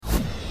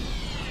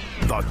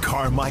The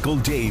Carmichael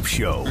Dave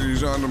Show.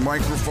 He's on the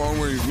microphone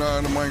when he's not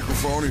on the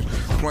microphone. He's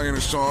playing a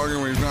song,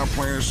 and when he's not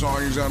playing a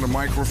song, he's on the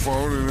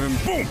microphone, and then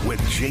boom,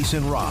 with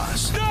Jason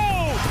Ross. No,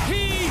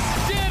 he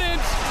didn't.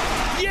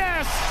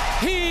 Yes,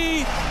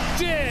 he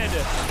did.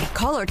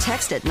 Call or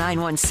text at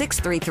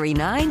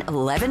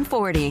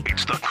 916-339-1140.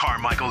 It's the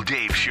Carmichael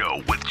Dave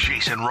Show with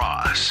Jason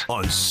Ross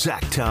on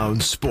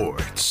Sacktown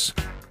Sports.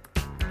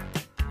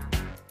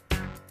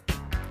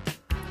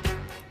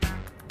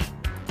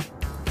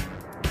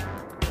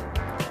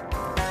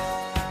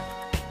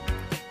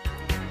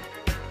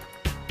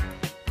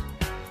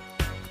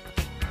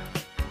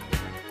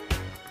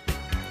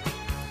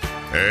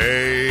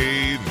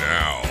 Hey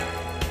now,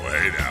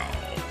 hey now,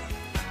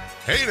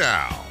 hey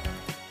now.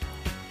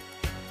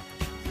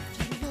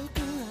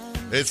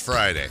 It's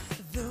Friday.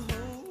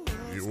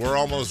 We're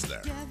almost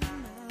there.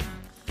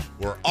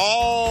 We're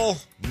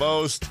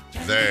almost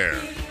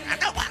there. I'm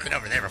not walking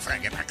over there before I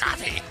get my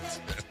coffee.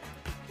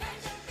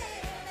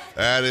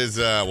 That is,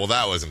 well,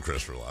 that wasn't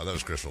Chris Verlaud. That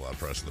was Chris Verlaud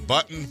pressing the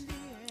button.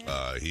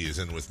 He is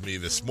in with me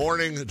this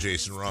morning.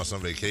 Jason Ross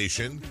on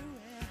vacation.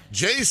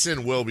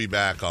 Jason will be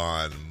back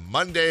on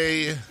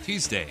Monday.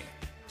 Tuesday.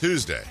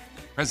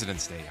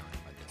 President's Day on Monday.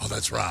 Oh,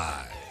 that's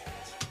right.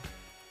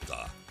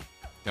 Duh.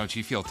 Don't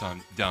you feel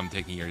dumb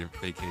taking your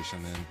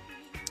vacation then?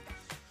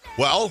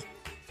 Well,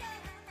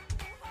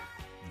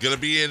 gonna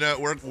be in.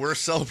 We're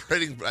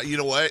celebrating. You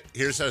know what?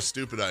 Here's how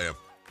stupid I am.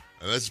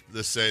 And that's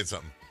saying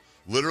something.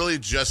 Literally,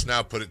 just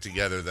now put it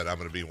together that I'm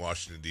gonna be in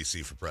Washington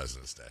D.C. for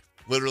President's Day.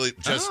 Literally,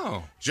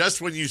 just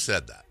when you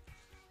said that.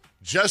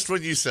 Just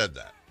when you said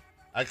that.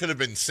 I could have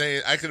been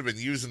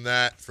using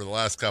that for the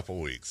last couple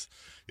of weeks.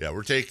 Yeah,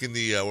 we're taking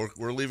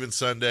we're leaving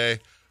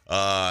Sunday.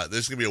 This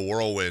is gonna be a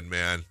whirlwind,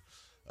 man.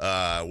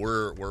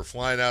 We're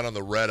flying out on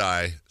the red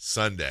eye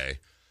Sunday,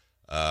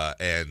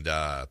 and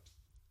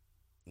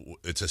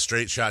it's a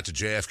straight shot to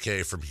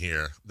JFK from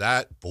here.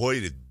 Was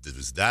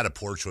that a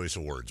poor choice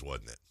of words,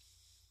 wasn't it?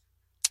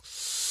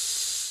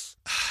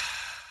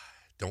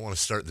 Don't want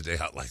to start the day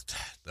out like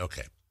that.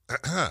 Okay,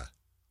 I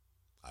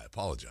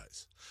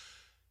apologize.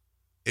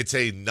 It's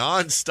a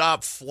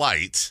nonstop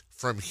flight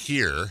from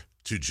here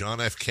to John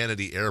F.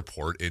 Kennedy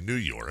Airport in New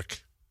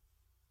York.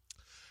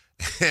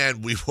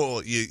 And we will,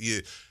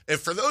 and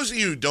for those of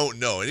you who don't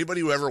know,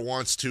 anybody who ever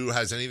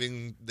has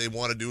anything they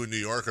want to do in New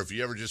York, or if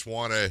you ever just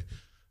want to,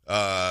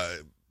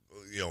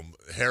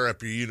 hair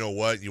up your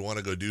you-know-what, you want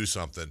to go do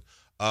something.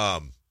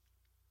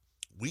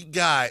 We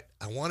got,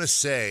 I want to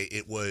say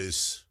it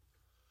was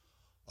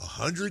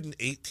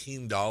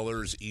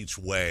 $118 each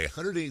way,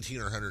 $118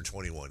 or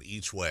 $121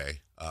 each way.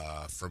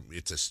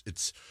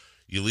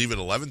 You leave at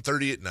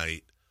 11:30 at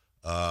night.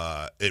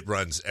 It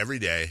runs every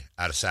day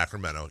out of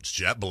Sacramento. It's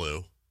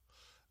JetBlue.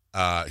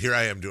 Here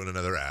I am doing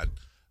another ad.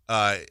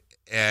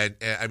 And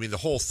I mean the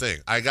whole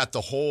thing. I'm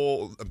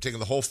taking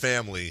the whole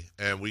family,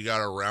 and we got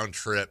a round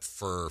trip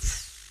for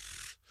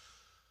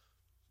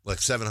like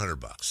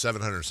 $700,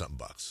 700 something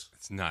bucks.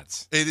 It's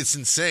nuts. It's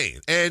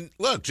insane. And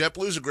look,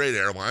 JetBlue's a great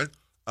airline.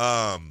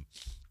 I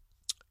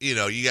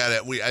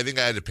think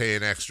I had to pay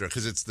an extra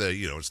because it's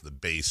the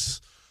base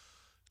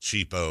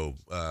cheapo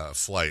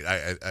flight.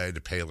 I had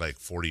to pay like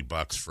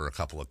 $40 for a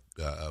couple of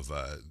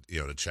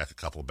to check a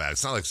couple of bags.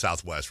 It's not like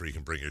Southwest where you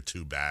can bring your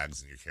 2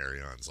 bags and your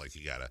carry-ons. Like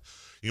you can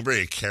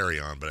bring a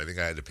carry-on, but I think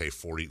I had to pay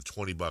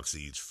 $20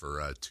 each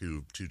for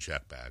two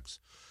check bags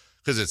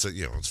because it's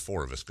it's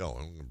 4 of us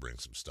going. We're gonna bring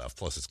some stuff.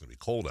 Plus it's gonna be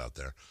cold out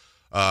there.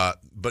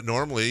 But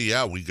normally,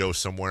 we go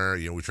somewhere.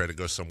 We try to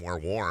go somewhere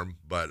warm,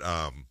 but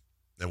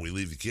and we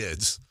leave the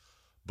kids.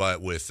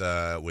 But with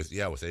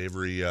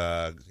Avery,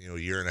 a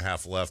year and a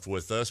half left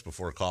with us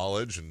before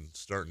college and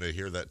starting to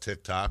hear that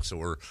TikTok. So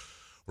we're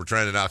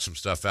trying to knock some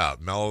stuff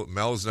out.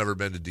 Mel's never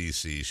been to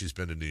DC. She's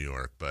been to New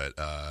York, but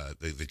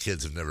the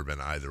kids have never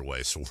been either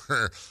way. So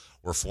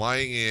we're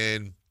flying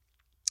in.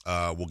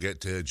 We'll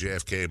get to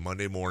JFK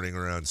Monday morning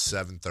around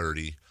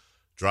 7:30.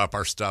 Drop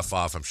our stuff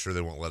off. I'm sure they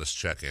won't let us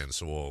check in,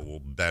 so we'll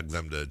beg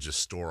them to just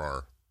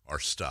store our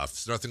stuff.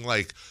 It's nothing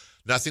like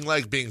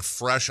being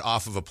fresh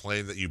off of a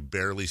plane that you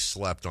barely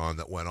slept on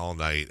that went all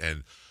night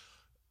and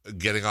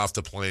getting off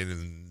the plane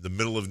in the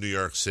middle of New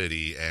York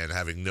City and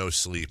having no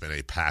sleep in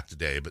a packed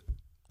day. But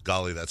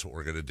golly, that's what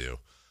we're going to do.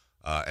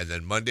 And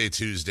then Monday,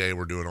 Tuesday,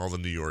 we're doing all the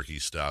New York-y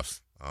stuff.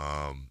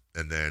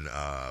 And then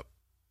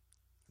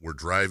we're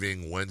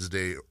driving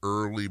Wednesday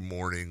early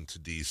morning to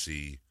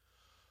D.C.,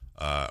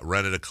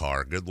 rented a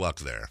car. Good luck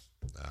there.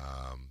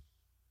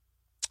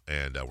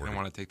 And we're don't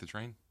want to take the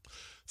train.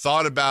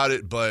 Thought about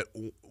it, but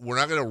we're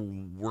not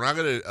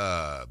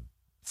gonna.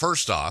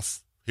 First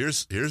off,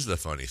 here's the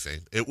funny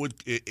thing.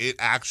 It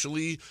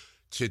actually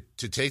to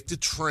take the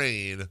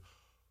train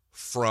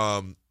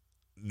from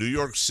New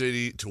York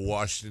City to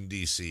Washington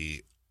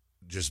D.C.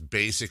 just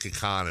basic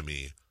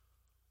economy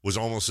was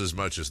almost as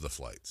much as the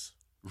flights.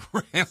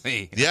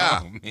 Really?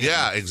 Yeah, oh,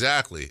 yeah,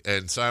 exactly.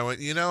 And so I went,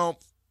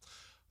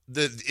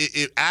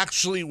 it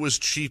actually was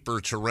cheaper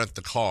to rent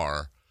the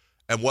car.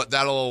 And what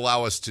that'll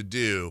allow us to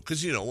do,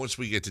 because, once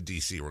we get to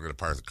D.C., we're going to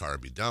park the car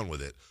and be done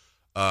with it.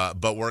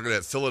 But we're going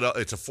to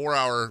Philadelphia. It's a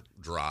 4-hour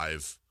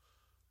drive,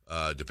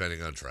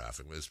 depending on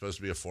traffic. It's supposed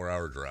to be a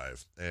 4-hour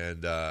drive,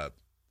 and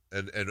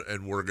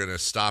we're going to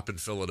stop in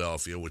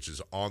Philadelphia, which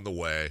is on the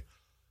way.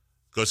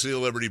 Go see the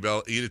Liberty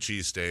Bell, eat a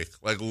cheesesteak,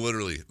 like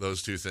literally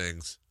those two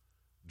things.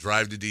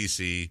 Drive to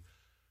D.C.,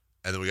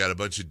 and then we got a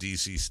bunch of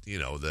D.C.,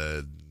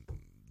 the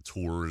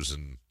tours,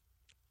 and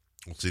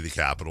we'll see the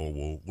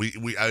Capitol. We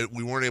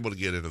weren't able to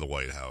get into the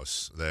White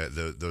House.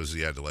 Those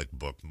you had to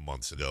book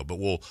months ago. But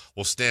we'll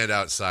stand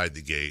outside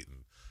the gate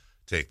and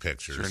take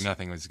pictures. Sure,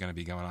 nothing was going to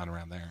be going on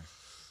around there.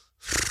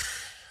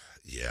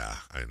 Yeah,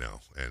 I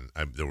know. And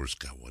there was,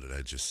 God, what did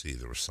I just see?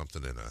 There was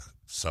something in a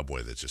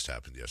subway that just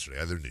happened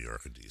yesterday, either New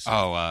York or D.C.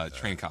 Oh,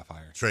 train caught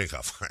fire. Train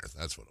caught fire.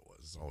 That's what it was.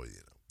 It's always,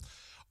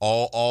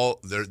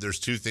 there's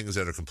two things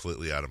that are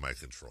completely out of my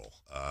control.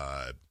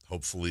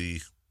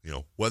 Hopefully,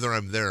 whether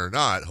I'm there or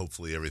not,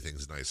 hopefully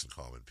everything's nice and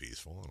calm and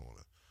peaceful.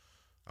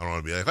 I don't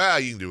want to be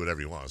like, you can do whatever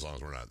you want as long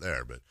as we're not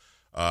there.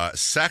 But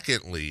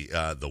secondly,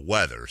 the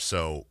weather.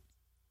 So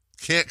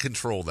can't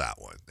control that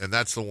one. And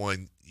that's the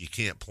one you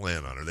can't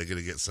plan on. Are they going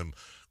to get some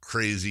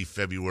crazy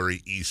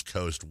February East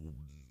Coast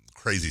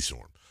crazy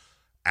storm?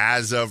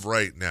 As of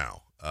right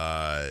now,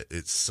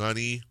 it's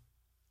sunny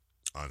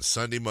on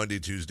Sunday, Monday,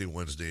 Tuesday,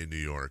 Wednesday in New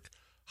York.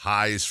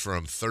 Highs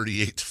from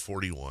 38 to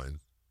 41.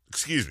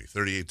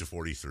 38 to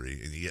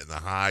 43. And you get in the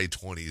high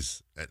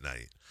 20s at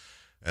night.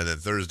 And then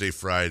Thursday,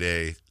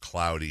 Friday,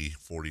 cloudy,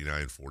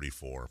 49,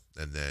 44.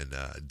 And then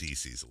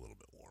DC's a little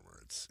bit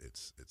warmer.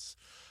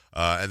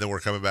 And then we're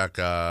coming back.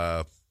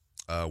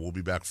 We'll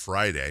be back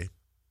Friday.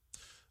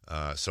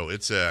 So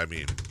it's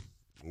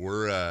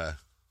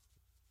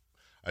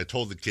I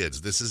told the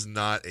kids, this is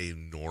not a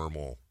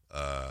normal,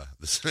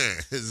 it's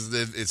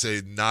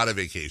not a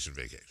vacation.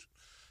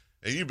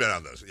 And you've been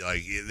on those.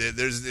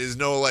 There's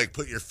no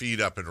put your feet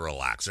up and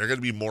relax. They're going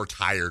to be more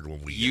tired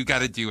when we. You got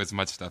to do as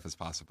much stuff as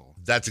possible.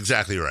 That's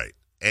exactly right.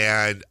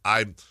 And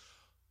I've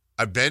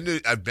been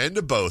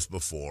to both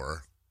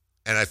before,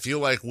 and I feel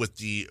like with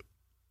the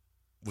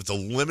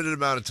limited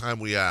amount of time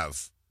we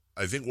have,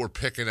 I think we're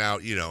picking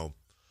out.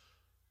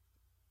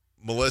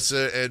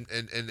 Melissa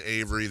and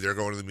Avery, they're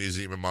going to the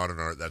Museum of Modern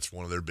Art. That's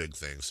one of their big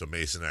things. So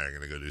Mason and I are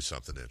going to go do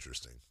something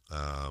interesting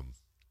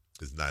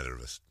because neither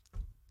of us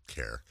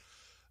care.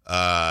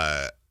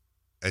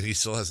 And he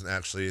still hasn't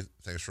actually,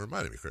 thanks for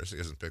reminding me, Chris, he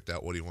hasn't picked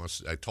out what he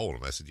wants. I told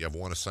him, I said, you have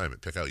one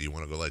assignment. Pick out, you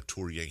want to go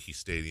tour Yankee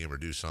Stadium or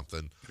do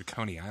something. Go to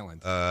Coney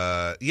Island.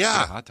 Yeah. Get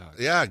a hot dog.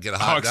 Yeah, get a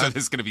hot dog. So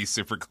it's going to be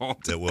super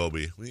cold. It will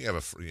be. We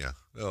have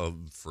it'll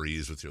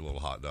freeze with your little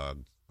hot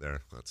dog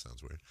there. That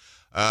sounds weird.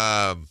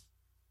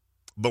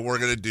 But we're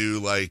going to do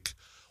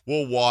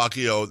we'll walk,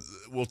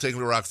 we'll take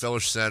them to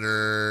Rockefeller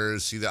Center,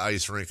 see the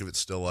ice rink if it's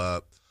still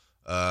up.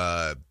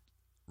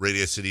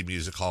 Radio City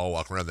Music Hall,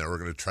 walk around there. We're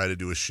going to try to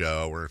do a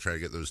show. We're going to try to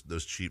get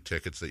those cheap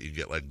tickets that you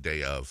get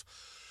day of.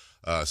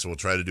 So we'll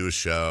try to do a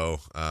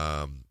show.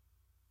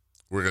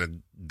 We're going to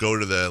go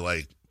to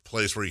the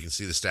place where you can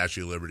see the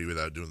Statue of Liberty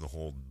without doing the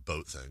whole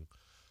boat thing,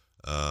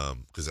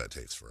 because that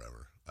takes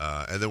forever.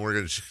 And then we're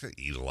going to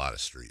eat a lot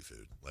of street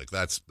food.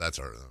 That's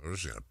our. We're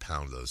just going to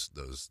pound those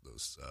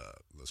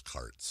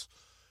carts,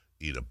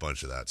 eat a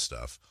bunch of that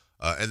stuff.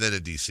 And then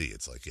in DC,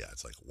 it's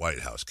White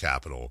House,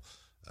 Capitol,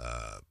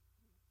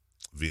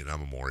 Vietnam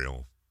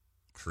Memorial,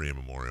 Korean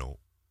Memorial,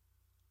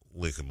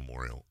 Lincoln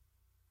Memorial,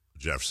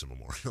 Jefferson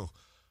Memorial.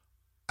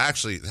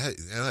 Actually, now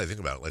that I think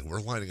about it, we're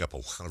lining up a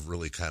lot of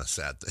really kind of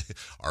sad things.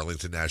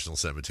 Arlington National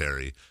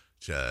Cemetery,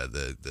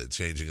 the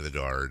changing of the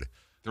guard.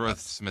 Throw a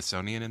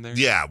Smithsonian in there?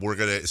 Yeah, we're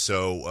gonna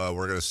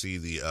see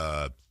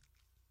the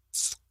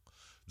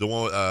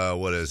one,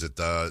 what is it,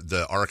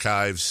 the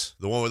archives,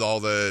 the one with all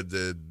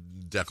the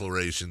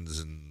declarations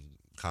and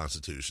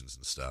constitutions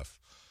and stuff.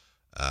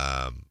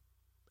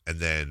 And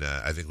then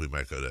I think we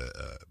might go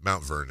to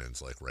Mount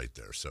Vernon's right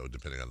there. So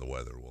depending on the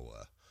weather,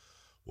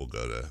 we'll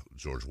go to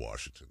George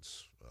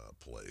Washington's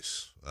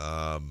place.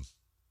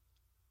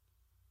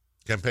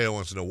 Campeo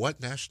wants to know,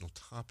 what national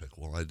topic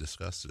will I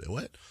discuss today?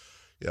 What?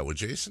 Yeah, with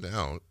Jason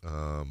out,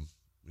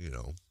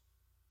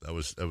 it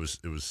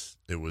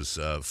was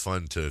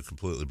fun to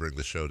completely bring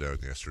the show down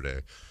yesterday,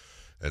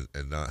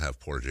 and not have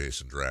poor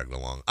Jason dragged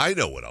along. I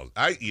know what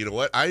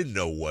I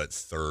know what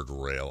third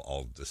rail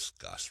I'll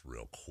discuss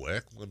real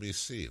quick. Let me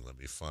see. Let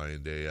me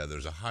find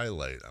there's a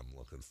highlight I'm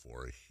looking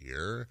for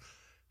here.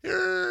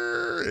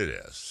 Here it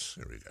is.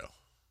 Here we go.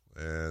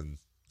 And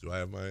do I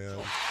have my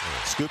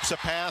Scoops a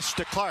pass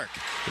to Clark.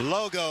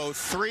 Logo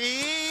 3.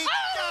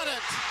 Got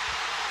it.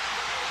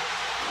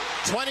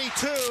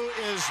 22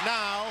 is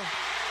now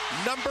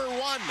number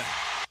 1.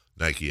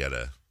 Nike had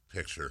a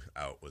picture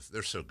out with.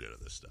 They're so good at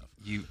this stuff.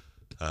 You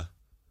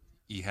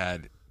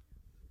had a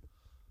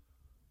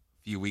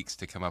few weeks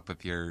to come up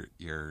with your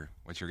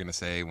what you're going to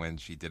say when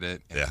she did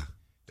it. And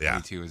yeah.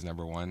 22 is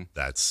number 1.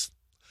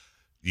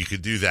 You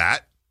could do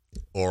that,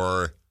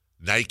 or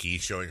Nike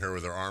showing her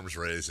with her arms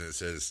raised and it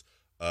says,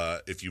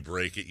 "If you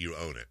break it, you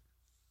own it."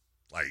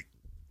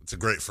 It's a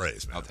great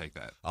phrase, man. I'll take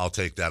that. I'll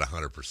take that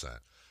 100%.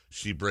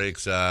 She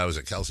breaks, was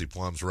it Kelsey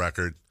Plum's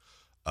record?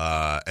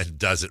 and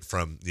does it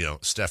from,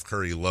 Steph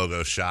Curry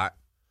logo shot.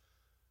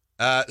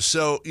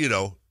 So,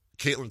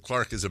 Caitlin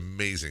Clark is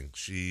amazing.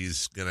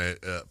 She's going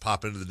to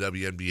pop into the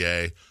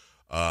WNBA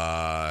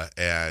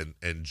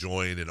and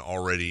join an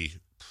already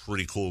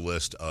pretty cool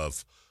list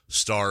of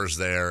stars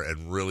there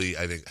and really,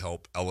 I think,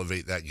 help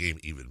elevate that game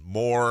even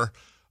more.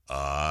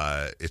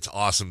 It's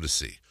awesome to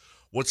see.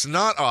 What's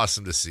not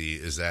awesome to see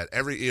is that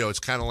it's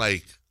kind of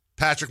like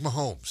Patrick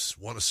Mahomes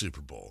won a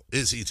Super Bowl.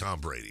 Is he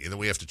Tom Brady? And then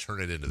we have to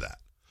turn it into that.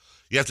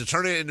 You have to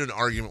turn it into an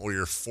argument where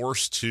you're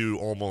forced to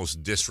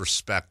almost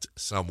disrespect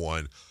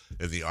someone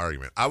in the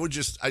argument. I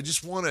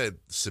just want to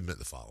submit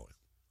the following.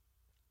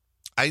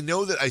 I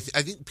know that I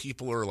think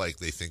people are like,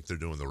 they think they're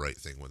doing the right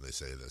thing when they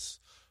say this,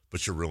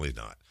 but you're really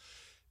not.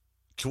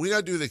 Can we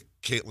not do the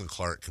Caitlin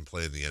Clark can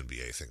play in the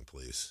NBA thing,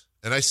 please?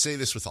 And I say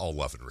this with all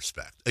love and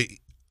respect.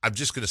 I'm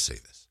just going to say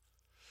this.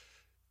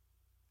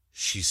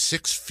 She's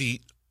 6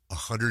 feet,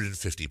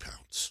 150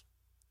 pounds.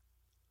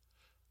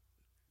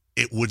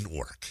 It wouldn't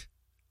work.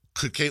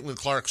 Could Caitlin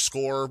Clark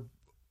score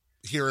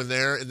here and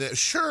there?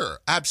 Sure,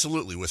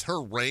 absolutely. With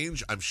her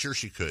range, I'm sure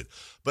she could.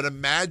 But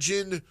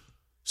imagine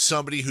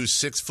somebody who's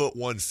 6 foot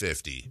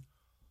 150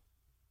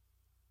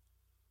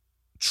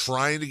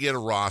 trying to get a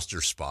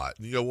roster spot.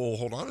 And you go, well,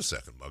 hold on a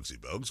second. Muggsy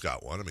Bogues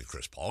got one. I mean,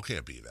 Chris Paul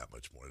can't be that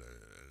much more.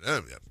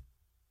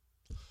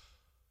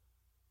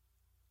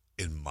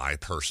 In my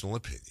personal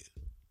opinion,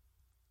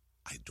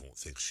 I don't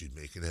think she'd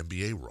make an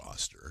NBA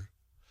roster,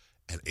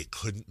 and it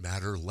couldn't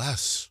matter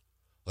less.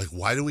 Like,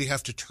 why do we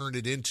have to turn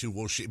it into,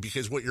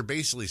 because what you're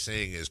basically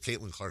saying is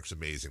Caitlin Clark's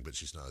amazing, but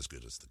she's not as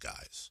good as the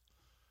guys.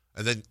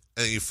 And then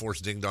you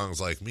force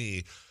ding-dongs like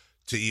me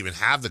to even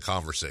have the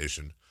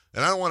conversation.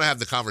 And I don't want to have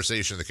the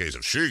conversation in the case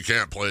of she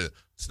can't play.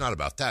 It's not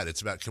about that.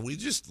 It's about, can we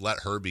just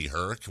let her be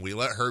her? Can we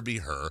let her be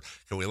her?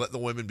 Can we let the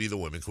women be the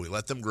women? Can we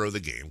let them grow the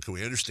game? Can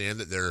we understand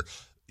that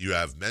you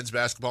have men's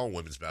basketball and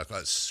women's basketball?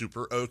 That's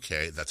super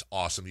okay. That's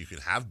awesome. You can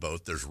have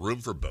both. There's room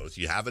for both.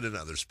 You have it in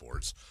other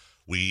sports.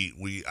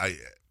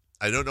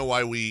 I don't know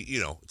why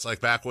it's like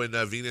back when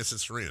Venus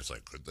and Serena, it's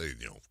like, could they,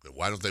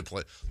 why don't they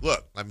play?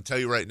 Look, I'm going to tell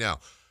you right now,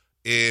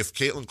 if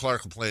Caitlin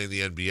Clark would play in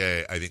the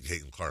NBA, I think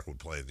Caitlin Clark would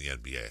play in the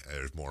NBA.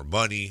 There's more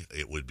money.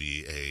 It would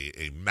be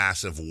a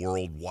massive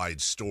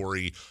worldwide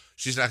story.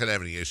 She's not going to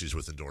have any issues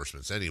with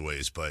endorsements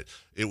anyways, but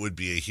it would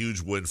be a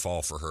huge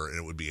windfall for her, and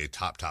it would be a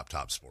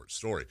top sports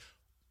story.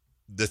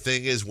 The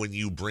thing is, when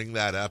you bring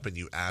that up and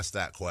you ask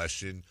that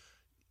question,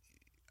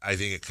 I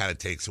think it kind of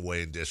takes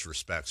away and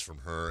disrespects from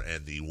her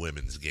and the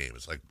women's game.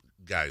 It's like,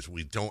 guys,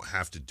 we don't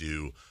have to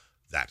do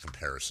that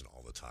comparison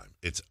all the time.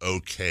 It's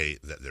okay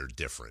that they're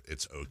different.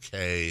 It's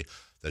okay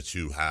that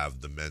you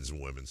have the men's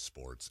and women's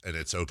sports. And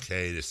it's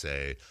okay to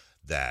say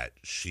that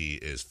she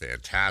is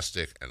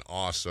fantastic and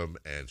awesome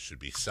and should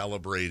be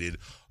celebrated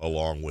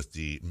along with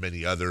the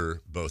many other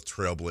both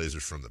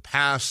trailblazers from the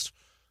past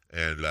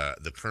and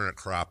the current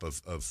crop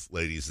of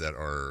ladies that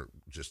are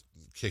just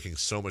kicking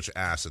so much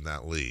ass in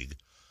that league.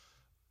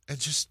 And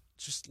just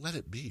let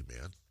it be,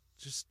 man.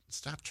 Just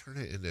stop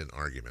turning it into an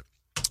argument.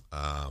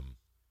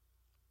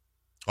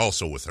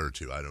 Also with her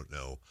too, I don't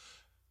know.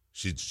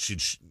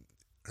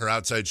 Her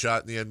outside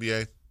shot in the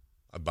NBA,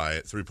 I buy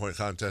it. 3-point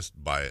contest,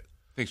 buy it.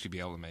 I think she'd be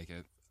able to make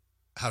it.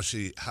 How's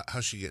she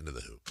get into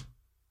the hoop?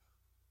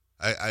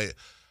 I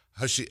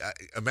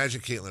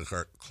imagine Caitlin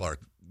Clark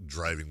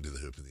driving to the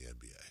hoop in the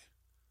NBA.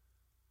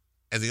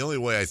 And the only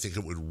way I think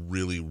it would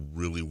really,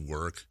 really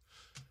work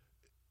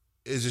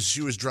is if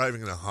she was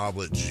driving in a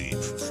Hoblet Jeep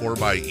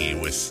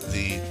 4xe with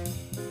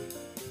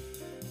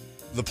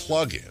the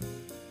plug-in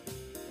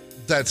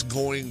that's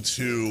going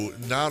to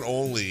not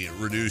only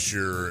reduce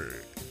your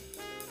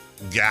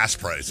gas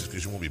prices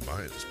because you won't be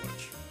buying as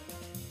much,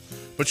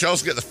 but you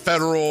also get the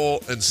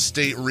federal and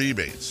state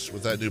rebates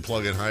with that new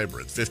plug-in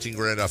hybrid.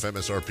 $15,000 off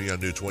MSRP on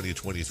new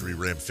 2023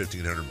 Ram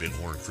 1500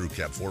 Bighorn Crew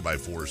Cab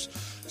 4x4s.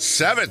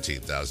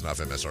 $17,000 off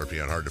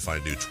MSRP on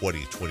hard-to-find new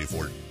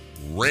 2024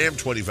 Ram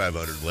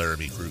 2500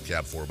 Laramie Crew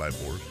Cab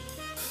 4x4s.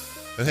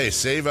 And hey,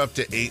 save up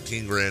to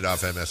 $18,000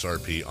 off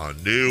MSRP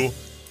on new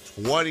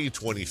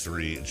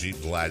 2023 Jeep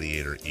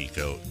Gladiator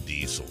Eco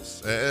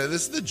Diesels.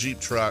 This is the Jeep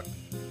truck,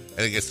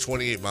 and it gets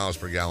 28 miles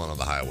per gallon on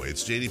the highway.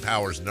 It's J.D.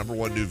 Power's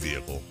 #1 new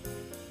vehicle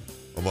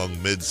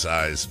among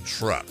mid-size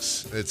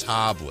trucks. It's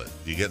Hoblet.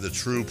 You get the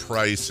true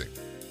pricing.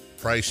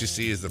 Price you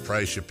see is the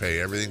price you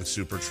pay. Everything's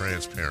super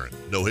transparent.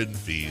 No hidden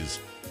fees.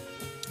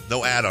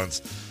 No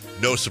add-ons.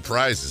 No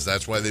surprises.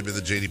 That's why they've been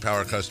the J.D.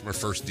 Power customer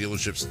first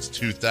dealership since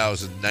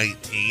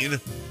 2019.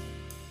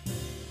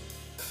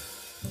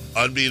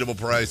 Unbeatable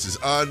prices,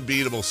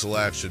 unbeatable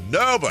selection.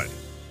 Nobody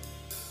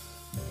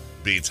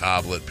beats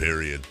Hoblet,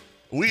 period.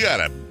 We got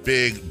a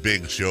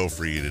big show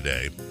for you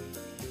today.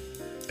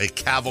 A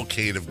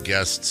cavalcade of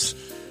guests,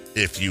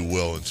 if you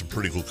will, and some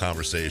pretty cool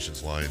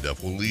conversations lined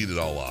up. We'll lead it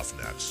all off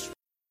next.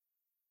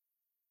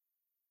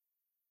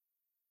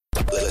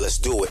 Let's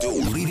do it.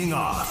 Leading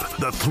off,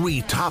 the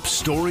 3 top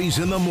stories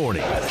in the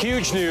morning.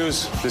 Huge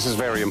news. This is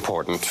very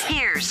important.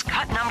 Here's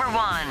cut number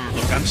 1.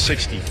 Look, I'm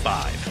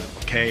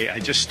 65, okay? I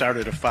just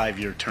started a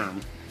 5-year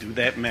term. Do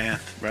that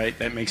math, right?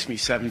 That makes me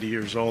 70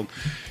 years old.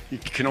 You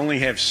can only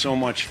have so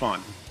much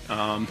fun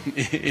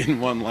in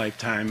one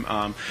lifetime.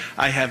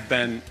 I have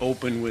been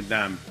open with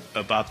them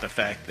about the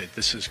fact that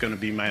this is going to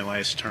be my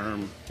last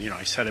term.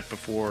 I said it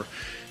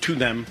to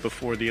them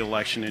before the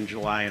election in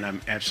July, and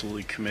I'm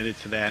absolutely committed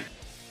to that.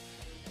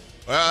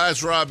 Well,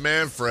 that's Rob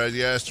Manfred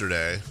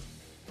yesterday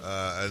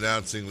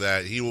announcing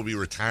that he will be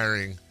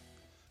retiring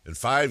in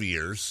 5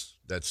 years.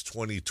 That's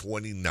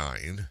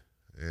 2029.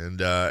 And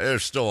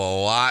there's still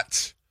a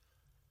lot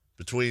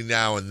between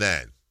now and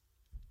then.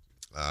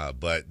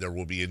 But there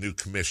will be a new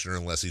commissioner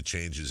unless he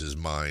changes his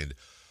mind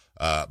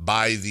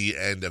by the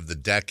end of the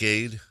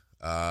decade.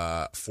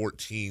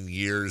 14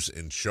 years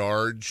in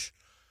charge.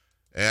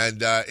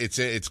 And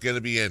it's going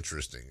to be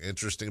interesting.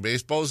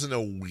 Baseball's in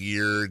a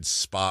weird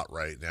spot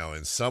right now.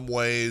 In some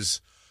ways,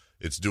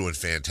 it's doing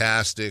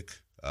fantastic.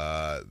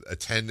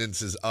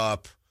 Attendance is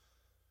up.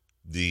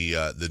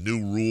 The new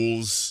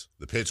rules,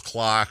 the pitch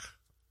clock,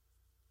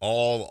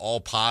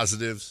 all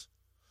positives.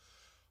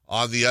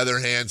 On the other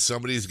hand,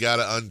 somebody's got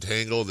to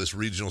untangle this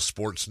regional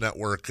sports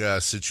network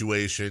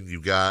situation.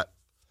 You've got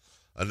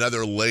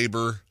another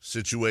labor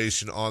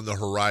situation on the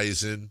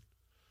horizon.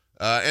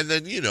 And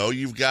then,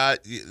 you've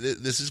got,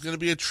 this is going to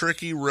be a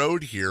tricky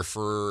road here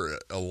for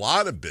a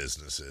lot of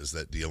businesses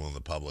that deal in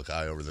the public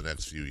eye over the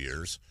next few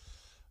years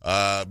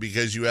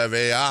because you have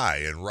AI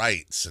and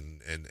rights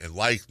and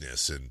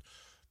likeness and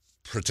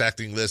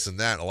protecting this and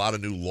that. A lot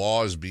of new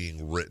laws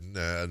being written,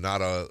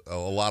 not a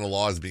lot of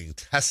laws being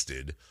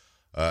tested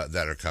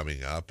that are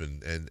coming up.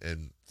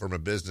 And from a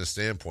business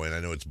standpoint,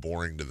 I know it's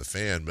boring to the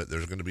fan, but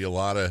there's going to be a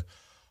lot of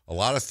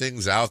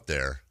things out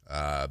there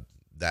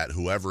that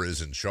whoever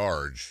is in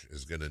charge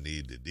is going to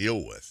need to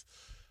deal with.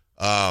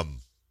 I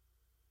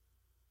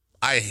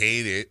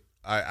hate it.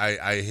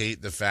 I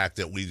hate the fact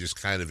that we just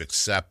kind of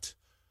accept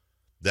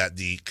that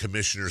the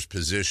commissioner's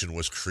position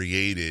was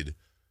created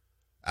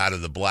out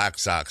of the Black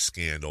Sox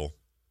scandal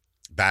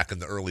back in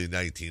the early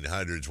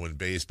 1900s when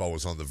baseball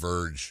was on the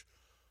verge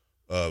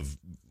of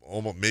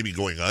almost maybe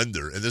going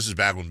under. And this is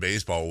back when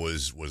baseball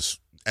was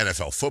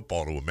NFL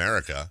football to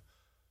America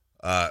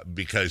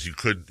because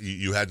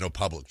you had no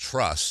public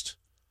trust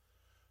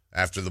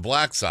after the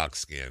Black Sox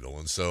scandal.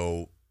 And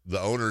so the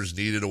owners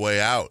needed a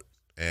way out,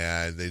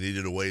 and they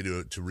needed a way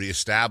to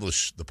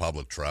reestablish the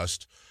public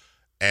trust.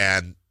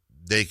 And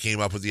they came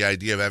up with the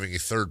idea of having a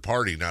third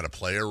party, not a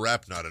player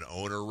rep, not an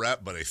owner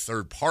rep, but a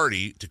third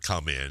party to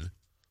come in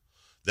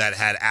that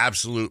had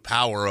absolute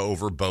power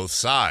over both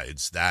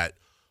sides, that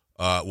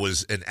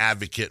was an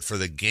advocate for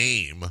the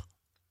game,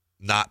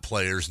 not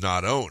players,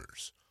 not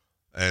owners.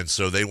 And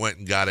so they went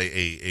and got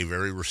a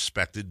very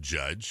respected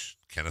judge,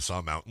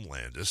 Kennesaw Mountain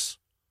Landis,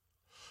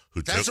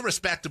 That's a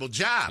respectable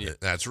job. Yeah.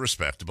 That's a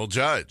respectable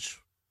judge.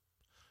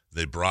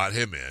 They brought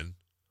him in,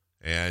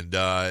 and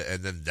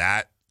then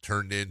that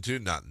turned into,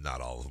 not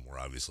all of them were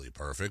obviously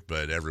perfect,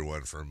 but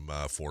everyone from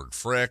Ford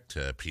Frick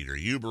to Peter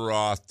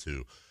Uberoth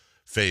to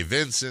Faye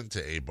Vincent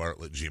to A.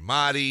 Bartlett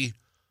Giamatti,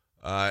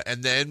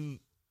 and then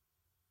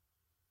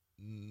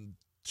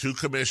 2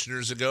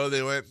 commissioners ago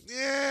they went,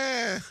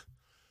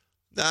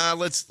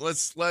 let's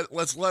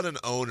let an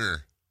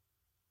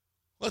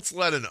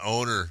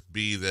owner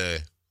be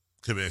the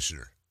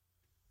commissioner.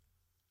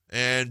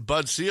 And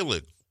Bud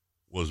Selig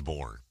was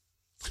born.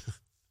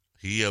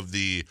 He of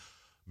the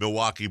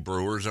Milwaukee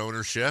Brewers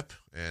ownership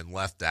and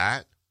left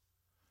that.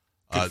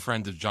 Good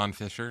friend of John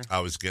Fisher. I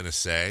was going to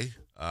say,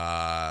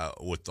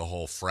 with the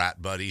whole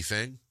frat buddy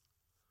thing,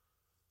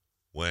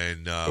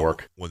 when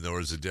there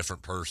was a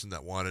different person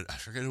that wanted, I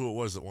forget who it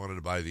was that wanted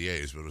to buy the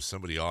A's, but it was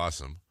somebody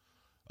awesome.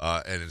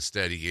 And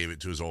instead he gave it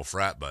to his old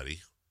frat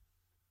buddy.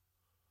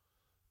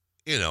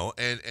 You know,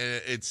 and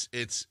it's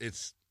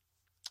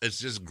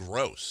just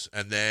gross.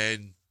 And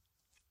then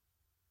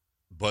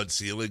Bud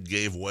Selig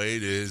gave way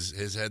to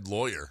his head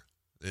lawyer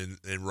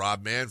in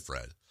Rob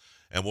Manfred.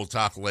 And we'll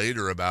talk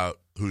later about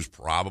who's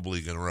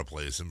probably going to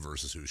replace him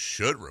versus who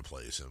should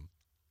replace him.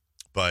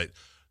 But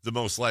the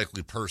most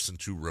likely person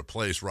to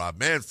replace Rob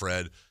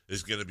Manfred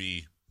is going to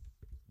be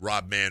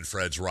Rob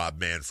Manfred's Rob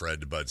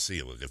Manfred to Bud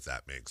Selig, if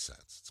that makes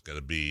sense. It's going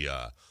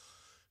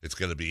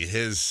to be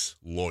his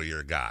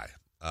lawyer guy.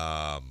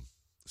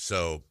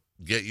 So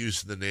get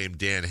used to the name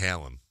Dan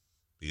Hallam,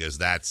 because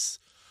that's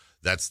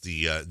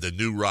the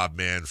new Rob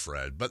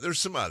Manfred. But there's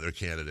some other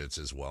candidates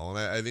as well, and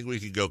I think we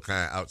could go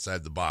kind of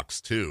outside the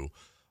box too.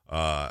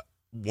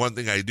 One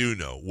thing I do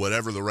know,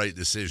 whatever the right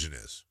decision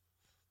is,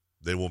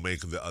 they will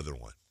make the other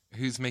one.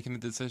 Who's making the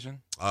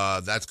decision?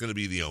 That's going to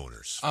be the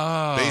owners.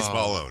 Oh.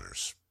 Baseball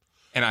owners.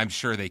 And I'm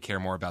sure they care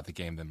more about the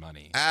game than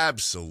money.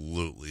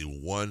 Absolutely,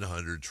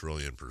 100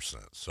 trillion%.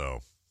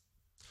 So,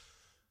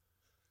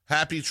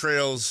 happy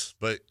trails,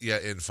 but yeah,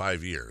 in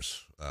 5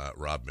 years,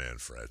 Rob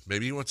Manfred.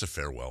 Maybe he wants a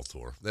farewell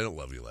tour. They don't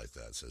love you like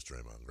that, says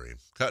Draymond Green.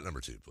 Cut number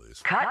 2, please.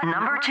 Cut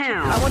number 2.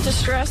 I want to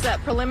stress that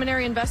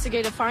preliminary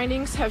investigative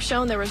findings have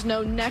shown there was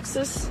no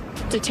nexus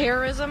to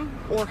terrorism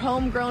or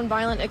homegrown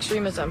violent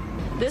extremism.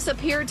 This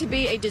appeared to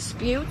be a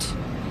dispute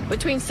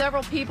between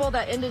several people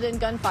that ended in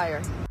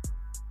gunfire.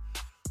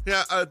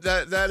 Yeah,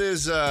 that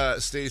is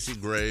Stacey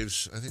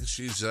Graves. I think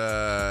she's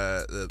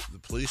the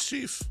police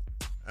chief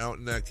out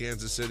in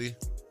Kansas City.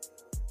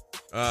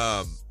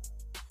 I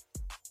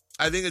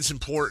think it's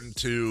important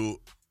to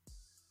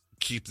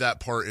keep that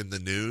part in the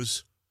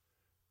news.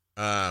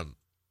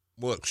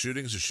 Look,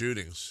 shootings are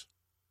shootings,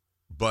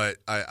 but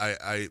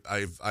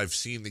I've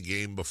seen the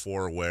game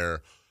before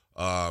where,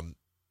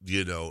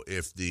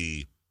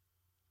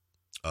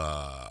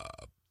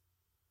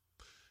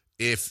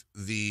 if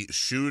the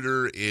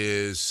shooter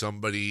is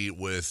somebody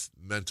with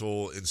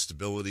mental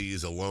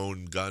instabilities, a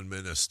lone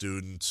gunman, a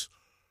student,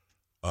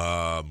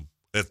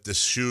 if the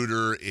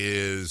shooter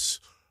is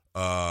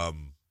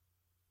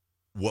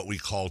what we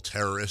call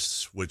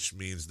terrorists, which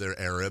means they're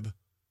Arab,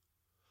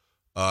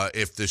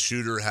 if the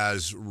shooter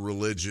has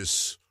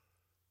religious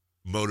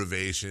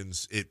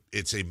motivations,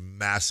 it's a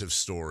massive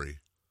story.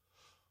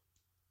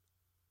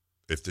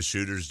 If the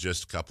shooter's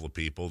just a couple of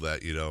people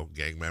that,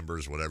 gang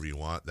members, whatever you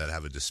want, that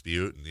have a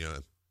dispute and,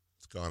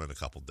 it's gone in a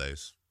couple of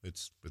days.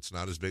 It's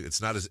not as big.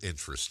 It's not as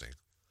interesting.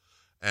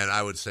 And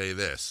I would say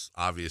this,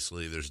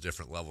 obviously there's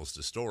different levels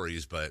to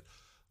stories, but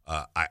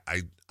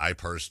I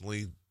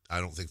personally,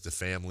 I don't think the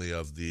family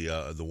of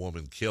the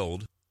woman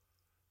killed,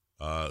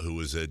 who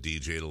was a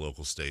DJ at a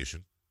local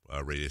station,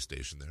 radio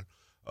station there,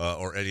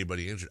 or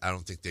anybody injured, I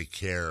don't think they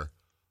care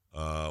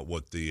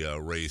what the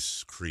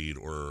race, creed,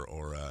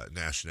 or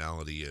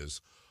nationality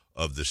is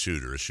of the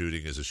shooter. A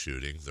shooting is a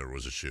shooting. There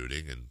was a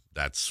shooting, and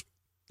that's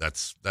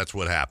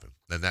what happened.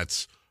 And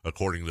that's,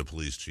 according to the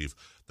police chief,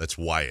 that's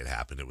why it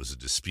happened. It was a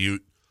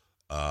dispute,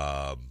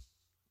 and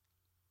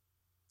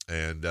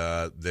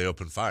they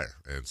opened fire.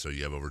 And so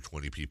you have over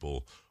 20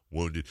 people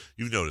wounded.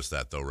 You've noticed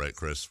that, though, right,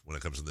 Chris, when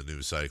it comes to the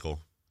news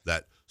cycle,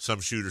 that some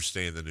shooters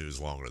stay in the news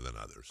longer than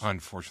others.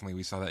 Unfortunately,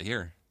 we saw that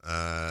here.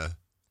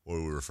 What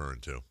are we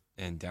referring to?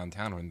 In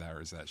downtown when there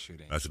was that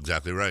shooting. That's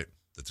exactly right.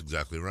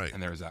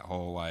 And there was that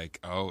whole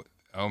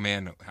oh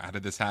man, how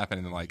did this happen?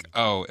 And then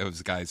it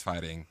was guys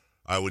fighting.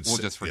 We'll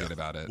just forget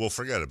about it. We'll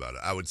forget about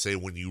it. I would say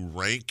when you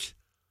rank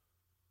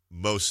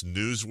most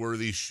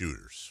newsworthy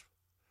shooters,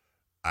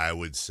 I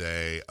would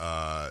say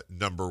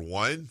number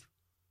 1,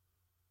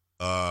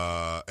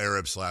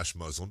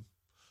 Arab/Muslim.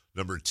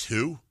 Number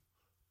 2,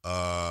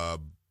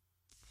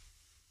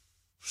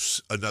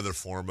 another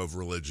form of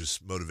religious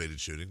motivated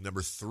shooting.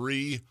 Number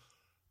 3,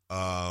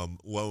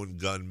 lone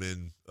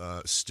gunman,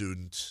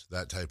 student,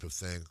 that type of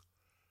thing.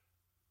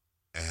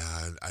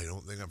 And I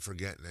don't think I'm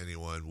forgetting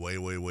anyone way,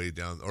 way, way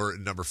down. Or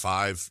number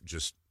 5,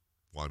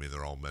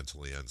 they're all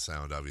mentally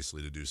unsound,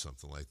 obviously, to do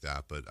something like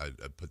that. But I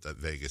put the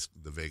Vegas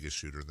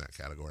shooter in that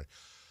category,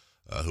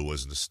 who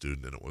wasn't a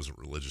student and it wasn't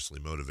religiously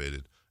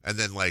motivated. And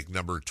then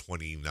number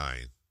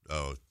 29,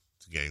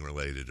 it's gang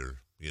related or,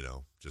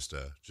 just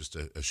a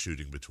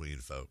shooting between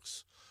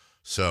folks.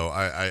 So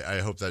I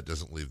hope that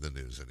doesn't leave the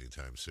news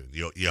anytime soon.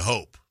 You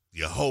hope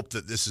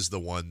that this is the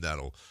one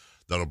that'll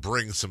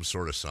bring some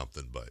sort of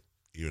something, but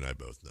you and I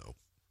both know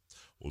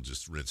we'll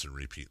just rinse and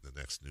repeat in the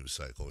next news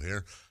cycle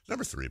here.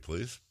 Number 3,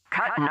 please.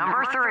 Cut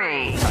number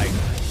 3. Tiger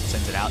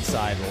sends it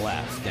outside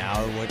left.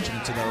 Now switching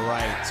to the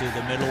right, to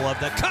the middle of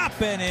the cup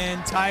and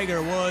in.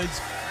 Tiger Woods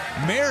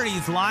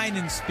marries line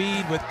and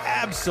speed with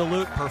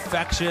absolute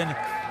perfection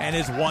and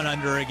is 1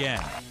 under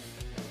again.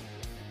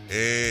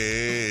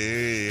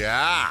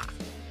 Yeah.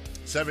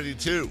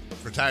 72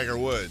 for Tiger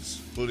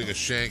Woods, including a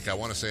shank, I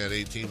want to say at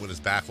 18 when his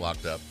back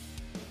locked up.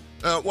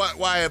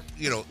 Why,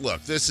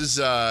 look, this is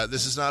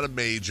not a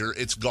major.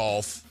 It's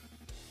golf.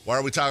 Why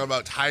are we talking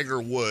about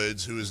Tiger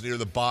Woods, who is near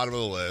the bottom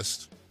of the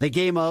list? The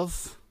game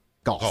of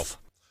golf.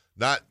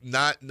 Not,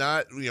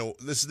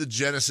 this is the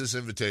Genesis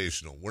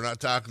Invitational. We're not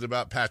talking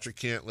about Patrick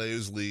Cantlay,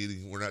 who's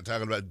leading. We're not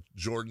talking about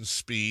Jordan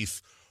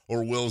Spieth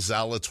or Will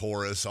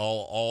Zalatoris,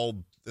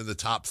 all in the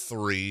top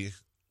 3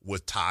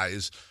 with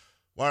ties.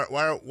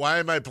 Why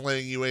am I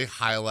playing you a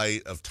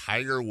highlight of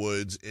Tiger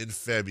Woods in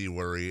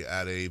February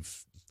at a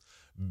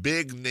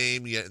big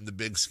name, yet in the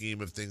big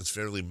scheme of things,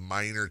 fairly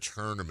minor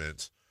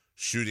tournament,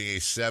 shooting a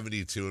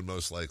 72 and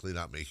most likely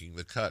not making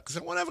the cut? Because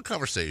I want to have a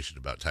conversation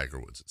about Tiger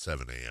Woods at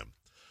 7 a.m.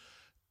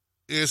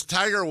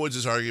 Tiger Woods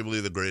is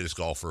arguably the greatest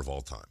golfer of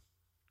all time.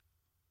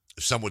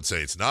 Some would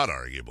say it's not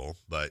arguable,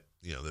 but,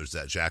 there's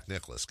that Jack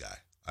Nicklaus guy.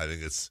 I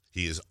think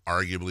he is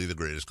arguably the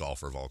greatest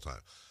golfer of all time.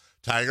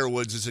 Tiger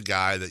Woods is a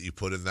guy that you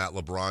put in that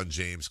LeBron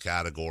James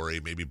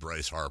category, maybe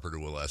Bryce Harper to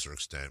a lesser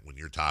extent, when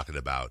you're talking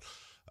about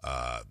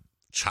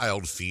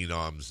child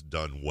phenoms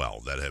done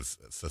well that have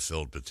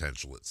fulfilled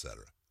potential,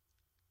 etc.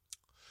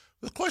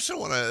 The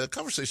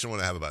conversation I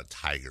want to have about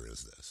Tiger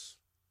is this.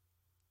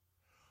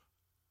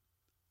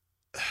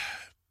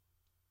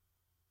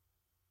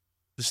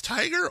 Is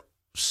Tiger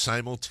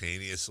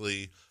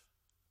simultaneously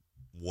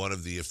one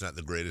of the, if not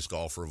the greatest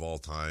golfer of all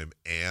time,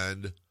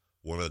 and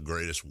one of the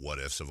greatest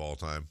what-ifs of all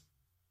time?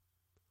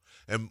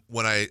 And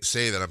when I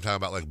say that, I'm talking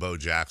about like Bo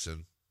Jackson.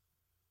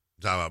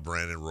 I'm talking about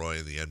Brandon Roy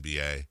in the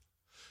NBA.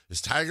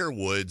 Is Tiger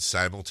Woods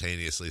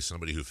simultaneously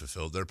somebody who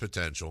fulfilled their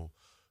potential,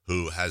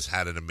 who has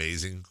had an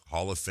amazing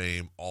Hall of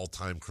Fame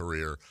all-time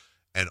career,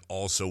 and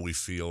also we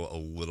feel a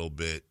little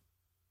bit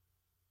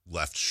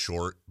left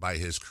short by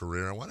his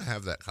career. I want to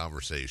have that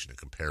conversation and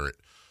compare it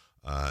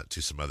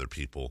to some other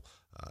people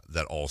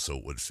that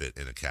also would fit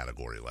in a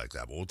category like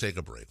that. But we'll take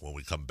a break. When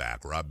we come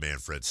back, Rob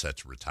Manfred set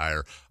to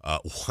retire.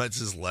 What's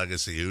his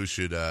legacy?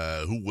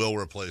 Who will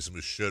replace him?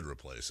 Who should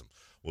replace him?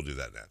 We'll do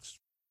that next.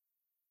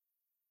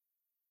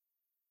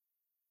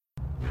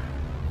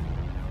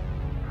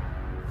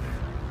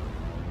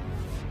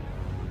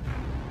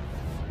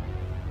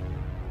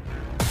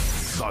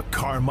 The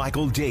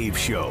Carmichael Dave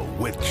Show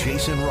with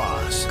Jason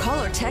Ross.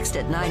 Call or text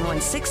at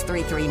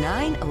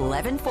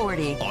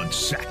 916-339-1140. On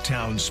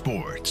Sacktown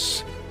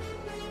Sports.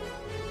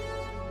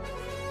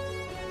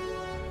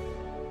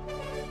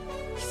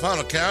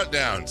 Final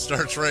countdown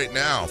starts right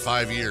now.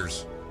 5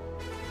 years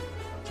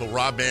till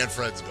Rob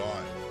Manfred's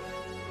gone.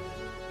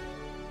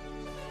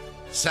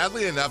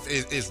 Sadly enough,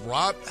 is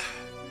Rob...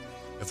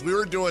 If we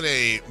were doing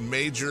a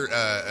major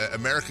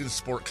American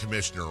sport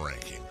commissioner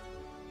ranking,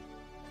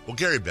 well,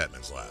 Gary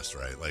Bettman's last,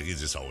 right? Like, he's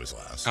just always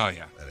last. Oh,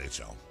 yeah.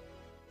 NHL.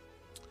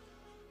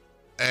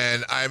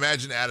 And I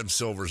imagine Adam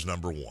Silver's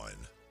number one,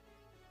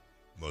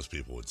 most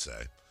people would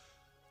say.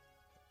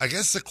 I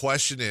guess the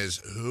question is,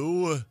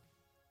 who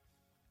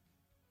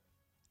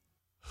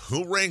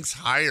ranks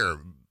higher,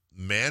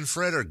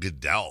 Manfred or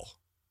Goodell?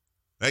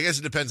 I guess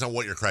it depends on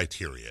what your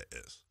criteria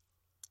is.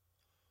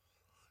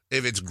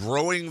 If it's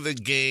growing the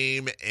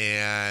game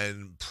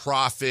and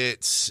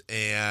profits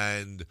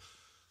and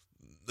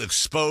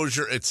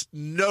exposure, it's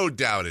no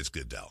doubt it's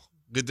Goodell.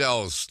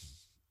 Goodell's,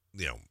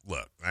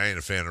 look, I ain't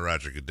a fan of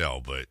Roger Goodell,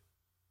 but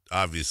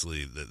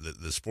obviously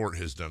the sport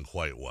has done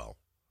quite well.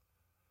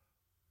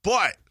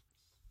 But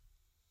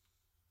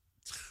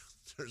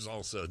there's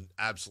also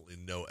absolutely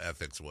no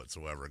ethics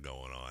whatsoever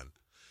going on.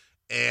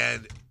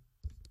 And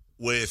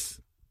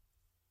with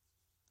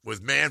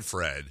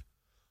Manfred,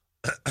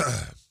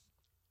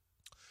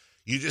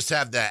 you just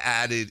have that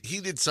added,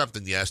 he did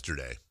something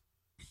yesterday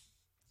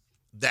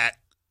that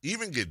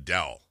even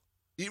Goodell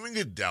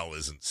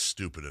isn't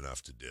stupid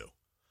enough to do.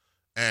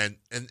 And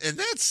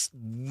that's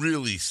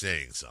really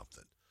saying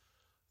something.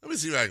 Let me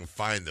see if I can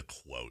find the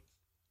quote.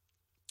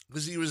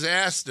 Because he was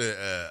asked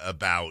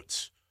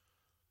about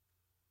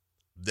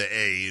the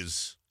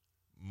A's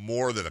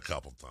more than a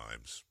couple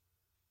times.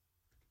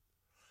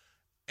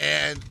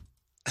 And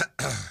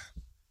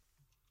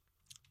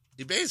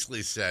he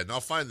basically said, and I'll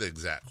find the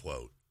exact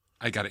quote.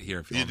 I got it here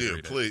if you want to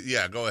read please.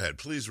 Yeah, go ahead.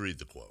 Please read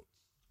the quote.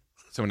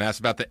 Someone asked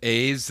about the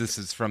A's. This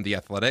is from The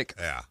Athletic.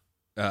 Yeah.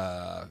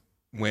 Let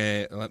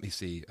me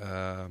see.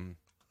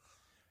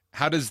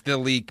 How does the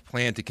league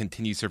plan to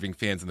continue serving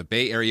fans in the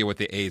Bay Area with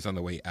the A's on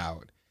the way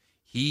out?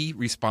 He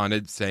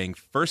responded saying,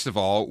 first of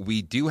all,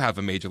 we do have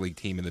a major league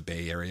team in the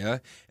Bay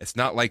Area. It's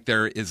not like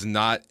there is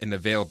not an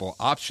available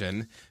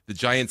option. The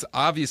Giants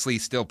obviously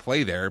still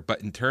play there,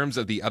 but in terms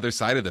of the other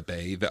side of the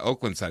Bay, the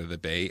Oakland side of the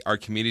Bay, our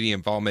community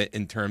involvement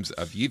in terms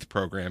of youth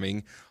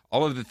programming,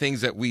 all of the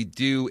things that we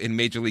do in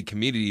major league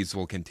communities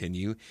will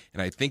continue,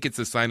 and I think it's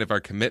a sign of our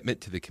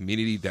commitment to the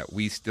community that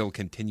we still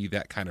continue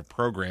that kind of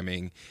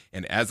programming.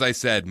 And as I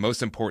said,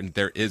 most important,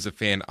 there is a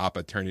fan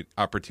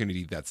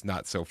opportunity that's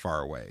not so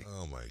far away.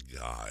 Oh, my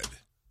God.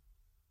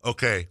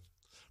 Okay,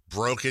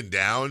 broken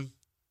down.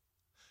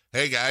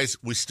 Hey, guys,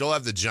 we still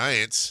have the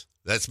Giants.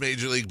 That's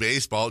Major League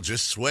Baseball.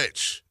 Just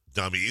switch,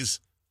 dummies.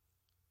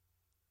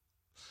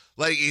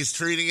 Like, he's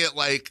treating it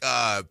like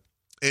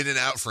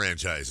In-N-Out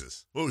franchises.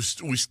 Well,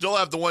 we still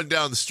have the one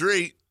down the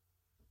street.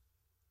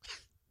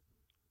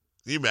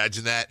 Can you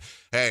imagine that?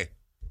 Hey,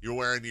 you're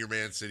wearing your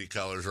Man City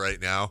colors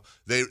right now.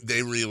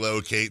 They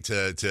relocate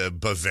to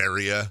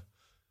Bavaria.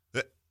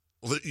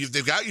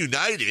 They've got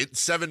United,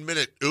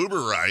 7-minute Uber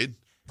ride.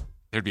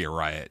 There'd be a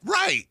riot.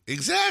 Right,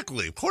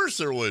 exactly. Of course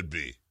there would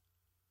be.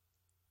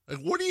 Like,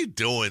 what are you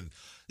doing?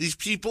 These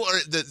people are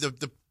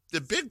the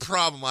big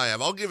problem I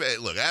have. I'll give it.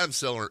 Look, Adam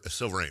Silver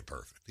ain't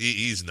perfect.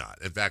 He's not.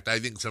 In fact, I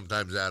think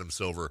sometimes Adam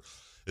Silver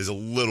is a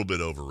little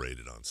bit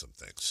overrated on some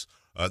things.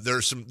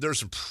 There's some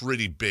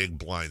pretty big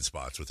blind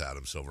spots with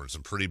Adam Silver and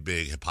some pretty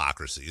big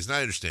hypocrisies. And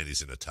I understand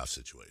he's in a tough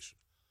situation,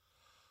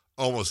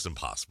 almost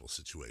impossible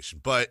situation.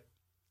 But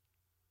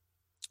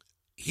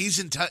he's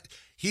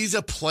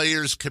a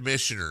players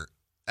commissioner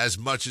as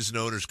much as an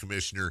owners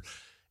commissioner,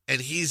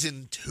 and he's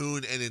in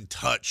tune and in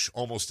touch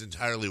almost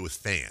entirely with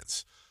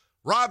fans.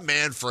 Rob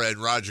Manfred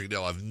and Roger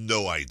Goodell have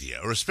no idea,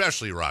 or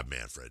especially Rob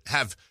Manfred,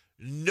 have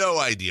no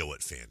idea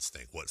what fans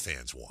think, what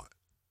fans want.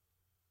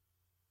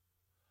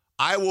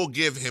 I will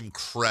give him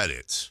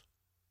credit.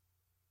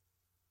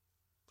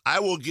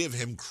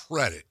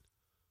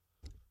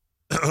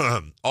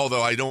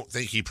 Although I don't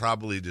think he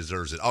probably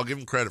deserves it. I'll give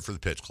him credit for the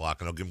pitch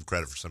clock, and I'll give him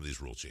credit for some of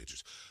these rule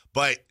changes.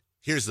 But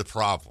here's the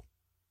problem.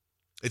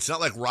 It's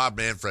not like Rob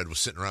Manfred was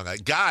sitting around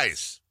like,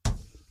 guys,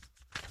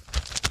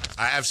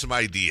 I have some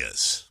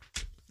ideas.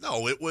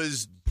 No, it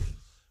was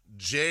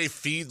Jay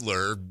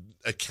Fiedler,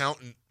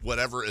 accountant,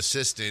 whatever,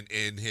 assistant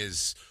in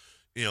his,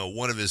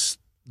 one of his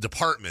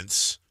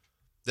departments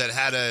that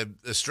had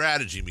a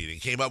strategy meeting,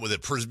 came up with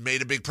it,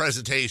 made a big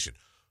presentation.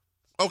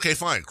 Okay,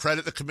 fine.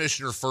 Credit the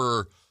commissioner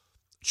for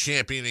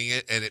championing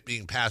it and it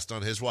being passed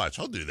on his watch.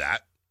 I'll do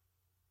that.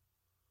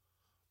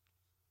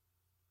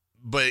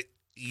 But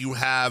you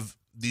have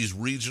these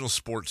regional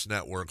sports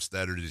networks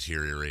that are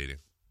deteriorating.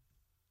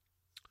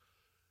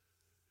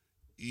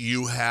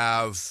 You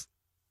have,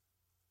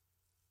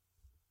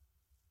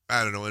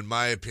 I don't know, in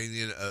my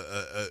opinion,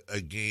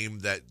 a game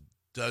that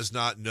does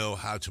not know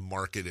how to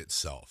market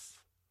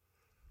itself.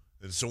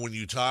 And so when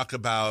you talk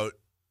about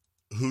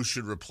who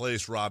should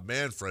replace Rob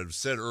Manfred,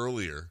 said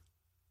earlier,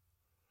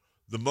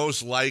 the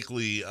most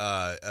likely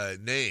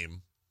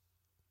name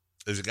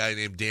is a guy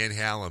named Dan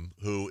Hallam,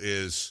 who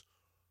is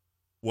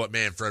what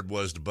Manfred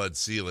was to Bud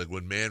Selig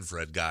when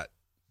Manfred got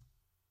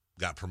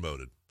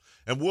promoted.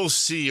 And we'll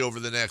see over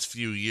the next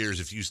few years,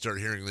 if you start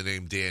hearing the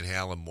name Dan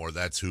Hallam more,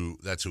 that's who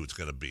it's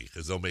going to be,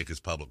 because they'll make his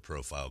public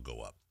profile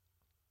go up.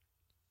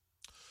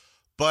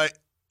 But,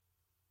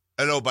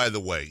 and oh, by the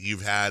way,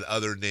 you've had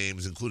other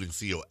names, including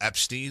Theo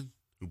Epstein,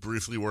 who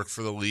briefly worked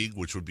for the league,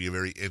 which would be a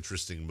very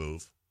interesting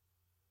move.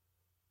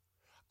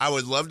 I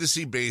would love to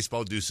see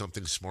baseball do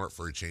something smart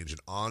for a change.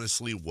 And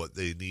honestly, what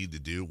they need to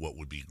do, what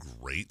would be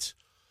great,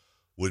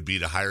 would be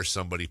to hire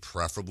somebody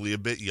preferably a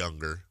bit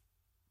younger,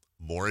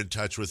 more in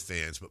touch with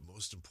fans, but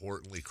most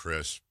importantly,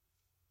 Chris,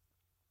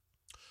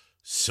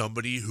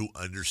 somebody who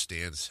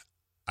understands,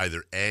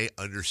 either A,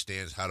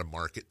 understands how to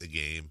market the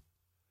game,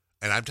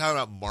 and I'm talking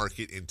about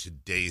market in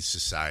today's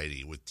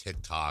society with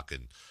TikTok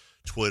and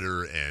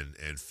Twitter and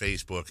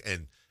Facebook,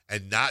 and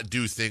not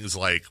do things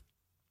like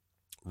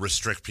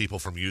restrict people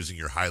from using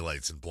your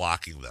highlights and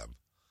blocking them.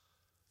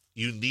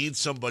 You need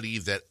somebody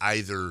that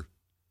either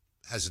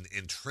has an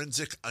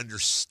intrinsic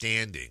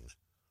understanding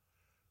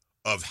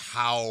of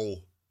how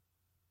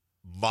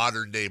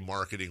modern day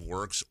marketing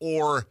works,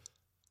 or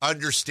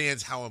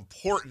understands how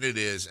important it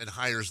is and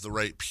hires the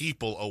right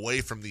people away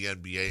from the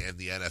NBA and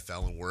the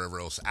NFL and wherever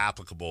else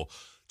applicable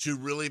to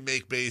really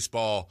make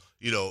baseball,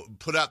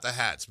 put out the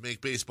hats, make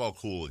baseball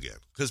cool again.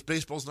 Because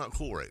baseball's not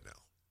cool right now.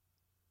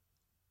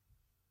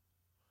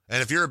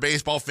 And if you're a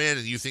baseball fan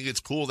and you think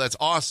it's cool, that's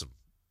awesome.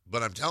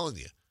 But I'm telling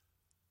you,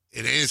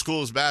 it ain't as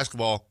cool as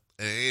basketball,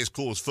 and it ain't as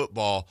cool as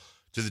football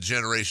to the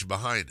generation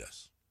behind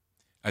us.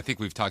 I think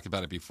we've talked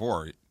about it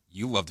before.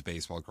 You loved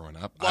baseball growing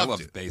up. I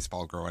loved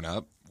baseball growing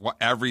up.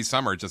 Every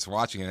summer just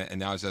watching it, and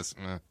now it's just...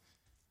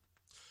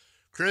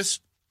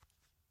 Chris,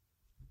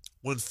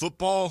 when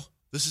football...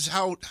 This is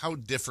how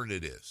different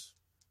it is.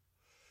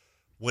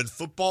 When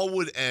football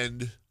would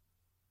end,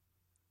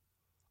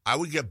 I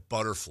would get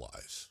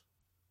butterflies.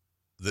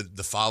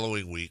 The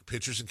following week,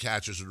 pitchers and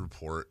catchers would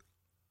report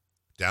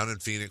down in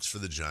Phoenix for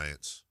the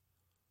Giants.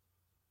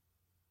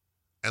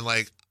 And,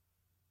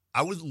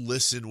 I would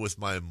listen with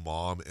my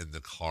mom in the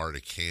car to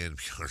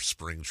KNPR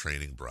spring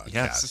training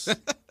broadcasts.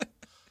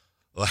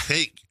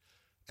 Yes.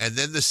 And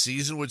then the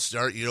season would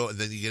start, and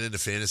then you get into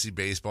fantasy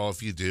baseball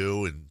if you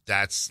do, and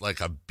that's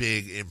like a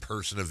big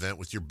in-person event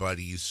with your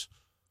buddies.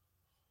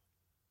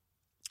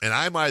 And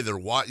I'm either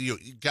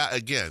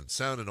again,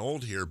 sounding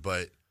old here,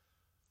 but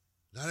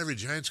not every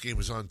Giants game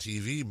was on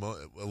TV.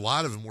 A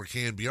lot of them were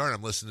KNBR, and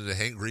I'm listening to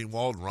Hank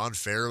Greenwald and Ron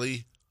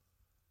Fairley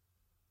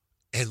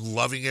and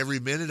loving every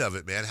minute of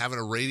it, man. Having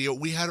a radio.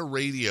 We had a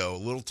radio, a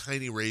little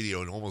tiny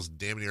radio in almost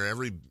damn near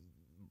every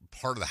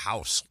part of the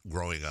house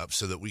growing up,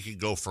 so that we could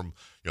go from,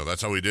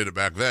 that's how we did it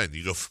back then.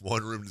 You go from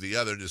one room to the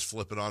other and just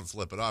flip it on,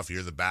 flip it off. You're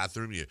in the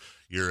bathroom,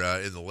 you're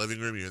in the living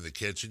room, you're in the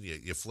kitchen,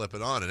 you flip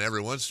it on. And every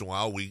once in a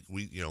while, we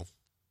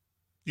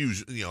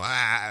usually,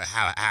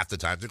 half the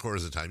time, 3/4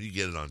 of the time, you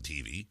get it on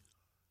TV.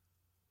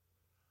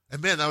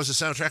 And man, that was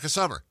the soundtrack of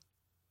summer.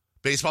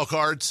 Baseball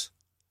cards,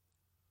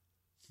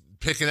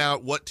 picking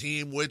out what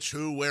team, which,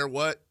 who, where,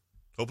 what,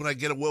 hoping I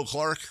get a Will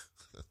Clark.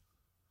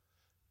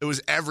 It was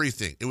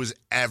everything. It was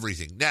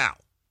everything. Now,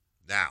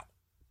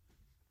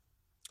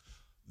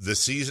 the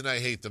season I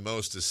hate the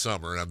most is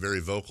summer, and I'm very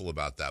vocal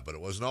about that, but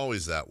it wasn't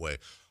always that way.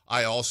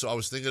 I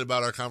was thinking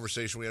about our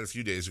conversation we had a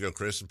few days ago,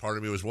 Chris, and part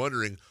of me was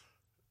wondering,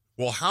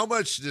 well, how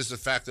much does the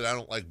fact that I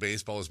don't like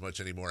baseball as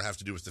much anymore have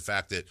to do with the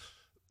fact that,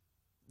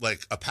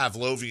 like a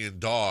Pavlovian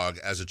dog,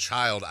 as a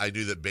child, I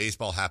knew that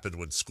baseball happened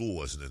when school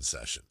wasn't in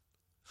session.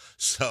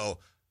 So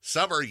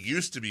summer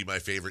used to be my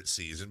favorite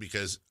season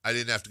because I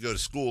didn't have to go to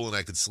school and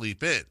I could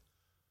sleep in.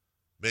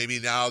 Maybe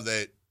now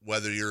that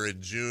whether you're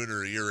in June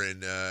or you're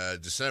in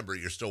December,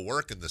 you're still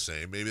working the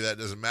same. Maybe that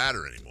doesn't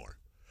matter anymore.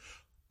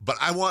 But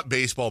I want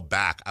baseball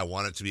back. I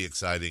want it to be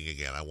exciting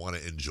again. I want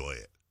to enjoy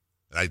it.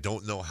 And I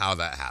don't know how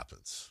that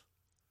happens.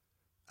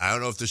 I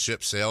don't know if the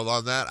ship sailed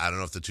on that. I don't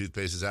know if the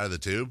toothpaste is out of the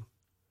tube.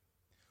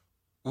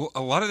 Well,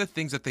 a lot of the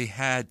things that they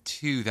had,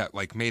 too, that,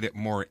 made it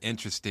more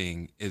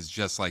interesting is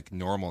just,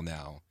 normal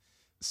now.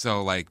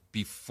 So,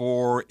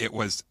 before it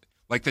was,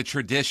 the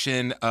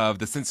tradition of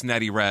the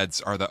Cincinnati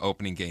Reds are the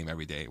opening game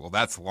every day. Well,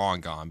 that's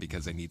long gone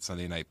because they need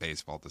Sunday Night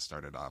Baseball to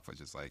start it off, which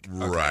is okay.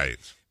 Right.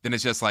 Then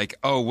it's just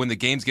when the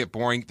games get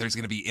boring, there's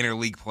going to be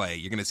interleague play.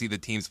 You're going to see the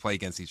teams play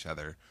against each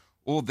other.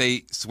 Well,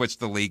 they switched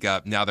the league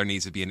up. Now there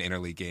needs to be an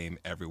interleague game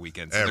every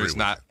weekend. So there's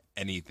not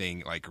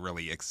anything,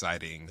 really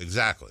exciting.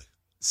 Exactly.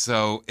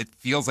 So it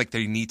feels like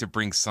they need to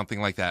bring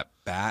something like that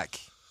back.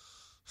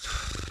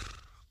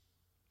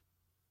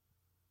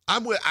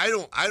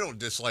 I don't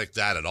dislike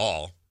that at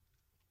all.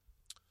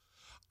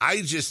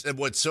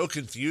 What's so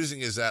confusing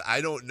is that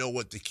I don't know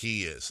what the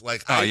key is.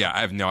 I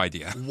have no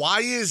idea.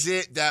 Why is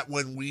it that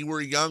when we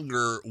were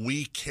younger,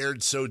 we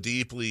cared so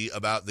deeply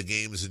about the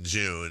games in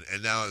June,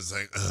 and now it's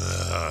like,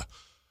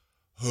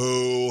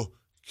 who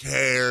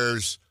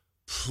cares?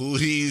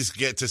 Please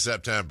get to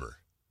September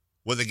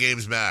when the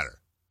games matter.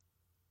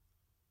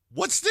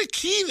 What's the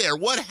key there?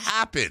 What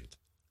happened?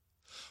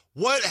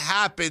 What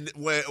happened?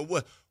 Where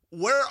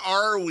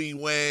are we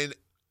when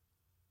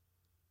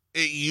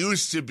it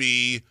used to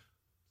be,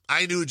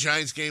 I knew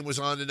Giants game was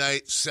on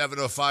tonight,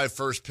 7:05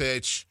 first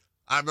pitch.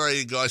 I'm ready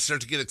to go. I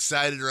start to get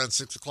excited around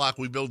 6 o'clock.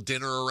 We build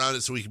dinner around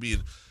it so we can be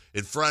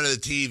in front of the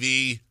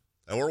TV.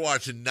 And we're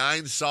watching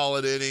 9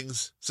 solid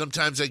innings.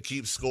 Sometimes I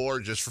keep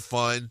score just for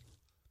fun.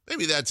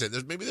 Maybe that's it.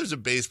 Maybe there's a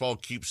baseball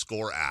keep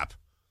score app.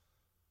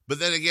 But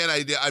then again,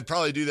 I'd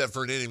probably do that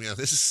for an inning.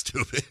 This is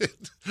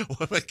stupid.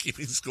 What am I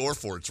keeping score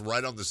for? It's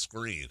right on the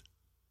screen.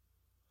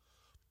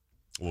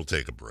 We'll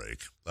take a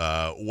break.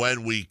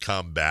 When we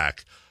come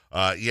back,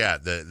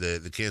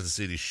 the Kansas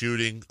City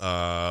shooting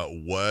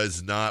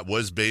was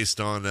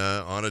based on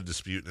a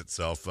dispute in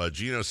itself.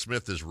 Geno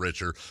Smith is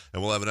richer,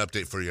 and we'll have an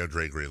update for you on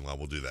Dre Greenlaw.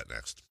 We'll do that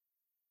next.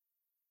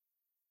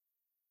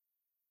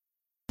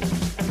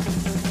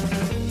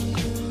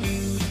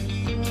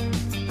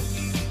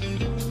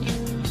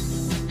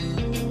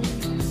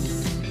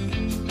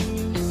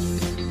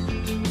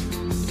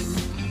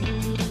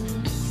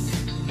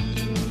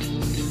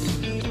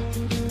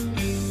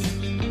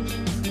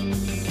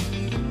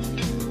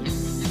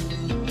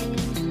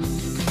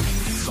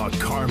 The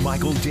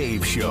Carmichael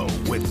Dave Show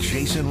with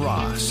Jason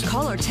Ross.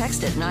 Call or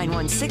text at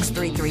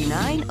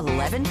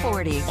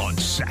 916-339-1140. On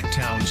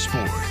Sacktown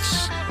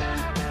Sports.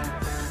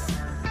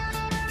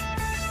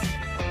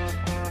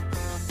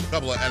 A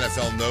couple of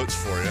NFL notes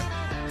for you.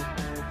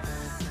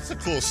 It's a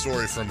cool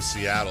story from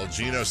Seattle.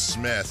 Geno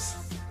Smith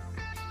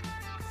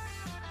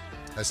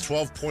has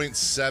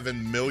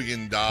 $12.7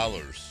 million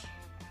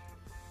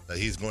that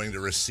he's going to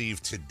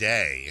receive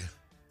today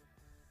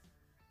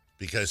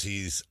because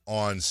he's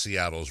on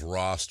Seattle's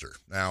roster.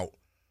 Now,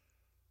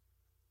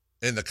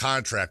 in the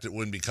contract, it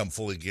wouldn't become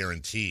fully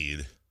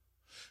guaranteed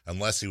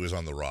unless he was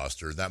on the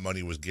roster. That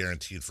money was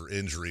guaranteed for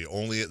injury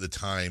only at the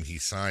time he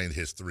signed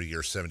his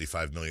 3-year,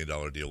 $75 million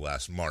deal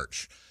last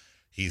March.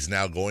 He's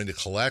now going to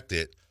collect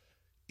it,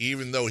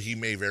 even though he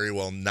may very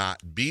well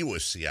not be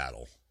with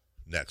Seattle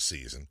next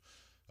season,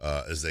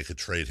 as they could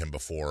trade him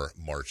before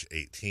March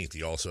 18th.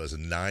 He also has a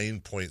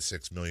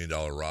 $9.6 million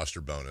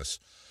roster bonus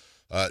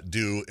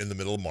due in the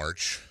middle of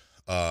March,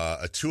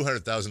 a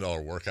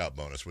 $200,000 workout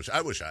bonus, which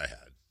I wish I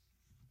had.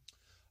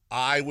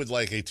 I would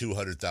like a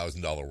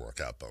 $200,000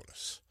 workout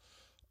bonus.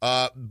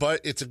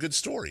 But it's a good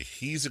story.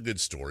 He's a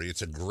good story.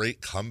 It's a great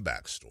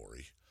comeback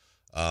story.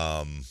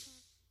 And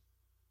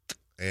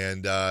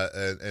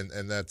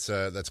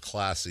that's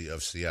classy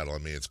of Seattle. I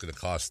mean, it's going to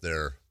cost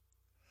their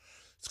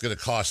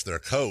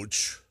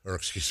coach, or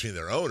excuse me,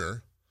 their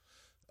owner,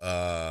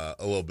 a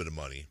little bit of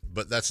money,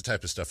 but that's the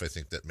type of stuff I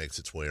think that makes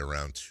its way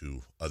around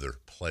to other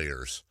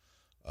players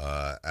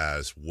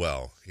as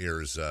well.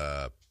 Here's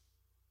what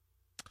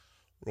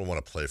I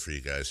want to play for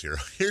you guys here.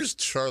 Here's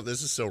Charlie.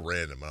 This is so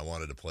random. I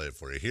wanted to play it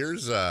for you.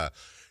 Here's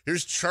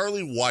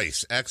Charlie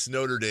Weiss,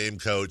 ex-Notre Dame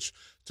coach.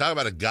 Talk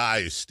about a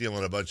guy who's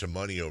stealing a bunch of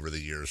money over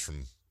the years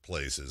from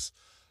places.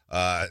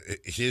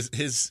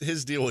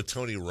 His deal with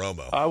Tony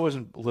Romo. I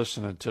wasn't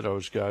listening to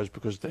those guys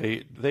because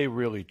they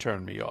really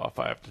turned me off,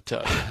 I have to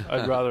tell you.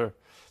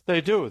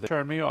 They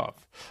turn me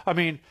off. I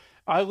mean,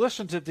 I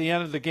listened at the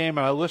end of the game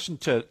and I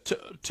listened to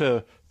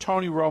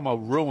Tony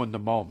Romo ruin the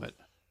moment.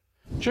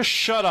 Just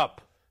shut up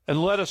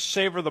and let us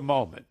savor the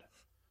moment.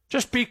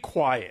 Just be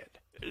quiet.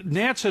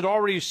 Nance had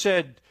already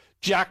said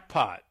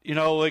jackpot. He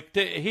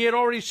had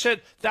already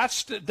said that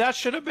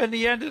should have been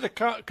the end of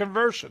the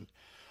conversion.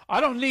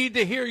 I don't need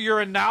to hear your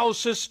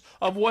analysis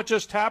of what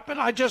just happened.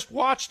 I just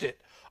watched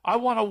it. I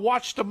want to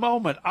watch the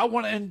moment. I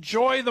want to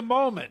enjoy the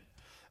moment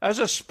as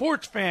a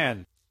sports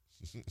fan.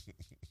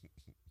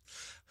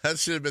 That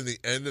should have been the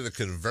end of the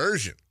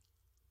conversion.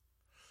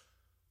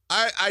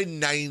 I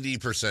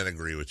 90%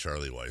 agree with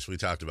Charlie Weiss. We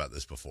talked about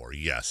this before.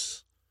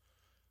 Yes.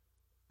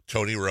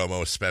 Tony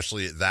Romo,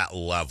 especially at that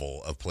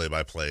level of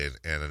play-by-play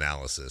and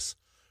analysis,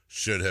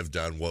 should have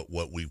done what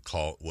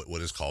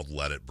is called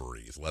let it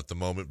breathe. Let the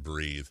moment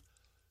breathe.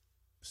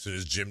 As soon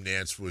as Jim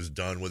Nance was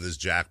done with his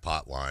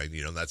jackpot line,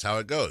 that's how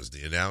it goes.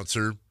 The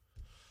announcer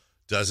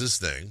does his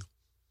thing.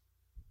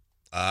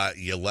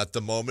 You let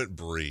the moment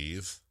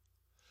breathe.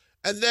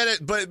 And then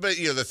but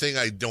the thing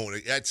I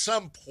don't, at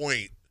some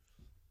point,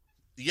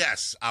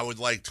 yes, I would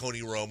like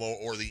Tony Romo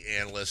or the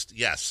analyst.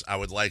 Yes, I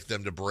would like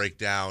them to break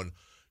down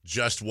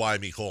just why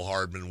Mecole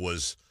Hardman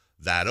was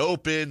that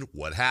open,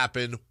 what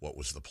happened, what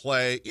was the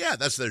play. Yeah,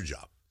 that's their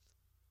job.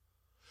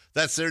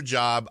 That's their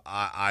job.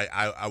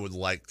 I would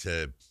like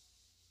to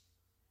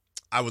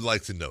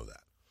know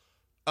that.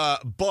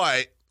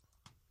 But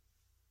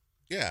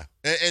Yeah,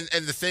 and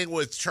the thing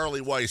with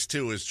Charlie Weiss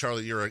too is,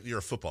 Charlie, you're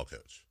a football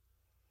coach.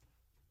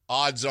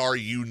 Odds are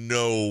you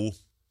know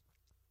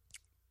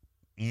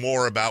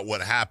more about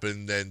what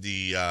happened than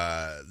the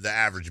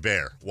average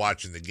bear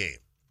watching the game.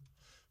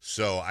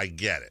 So I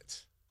get it.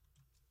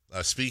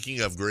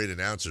 Speaking of great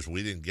announcers,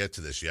 we didn't get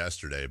to this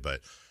yesterday, but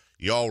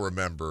y'all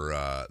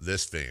remember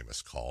this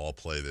famous call. I'll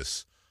play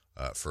this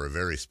for a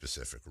very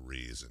specific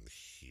reason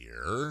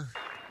here.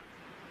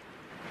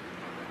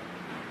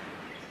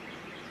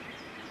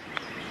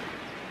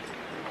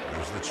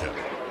 Here's the chip.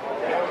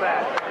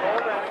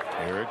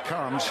 Here it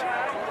comes.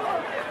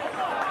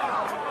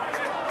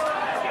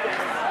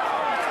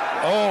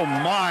 Oh,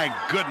 my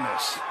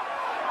goodness.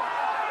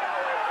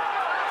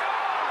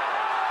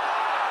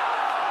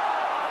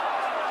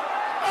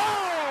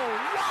 Oh,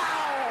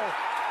 wow.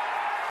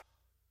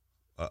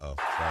 Uh-oh,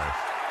 sorry.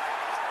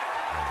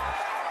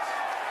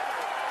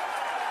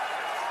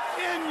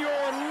 In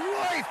your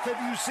life, have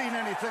you seen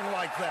anything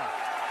like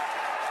that?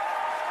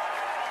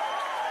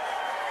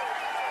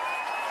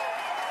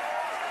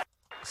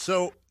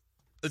 So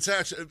it's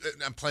actually,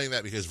 I'm playing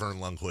that because Vern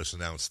Lundquist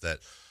announced that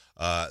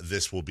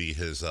this will be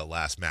his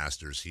last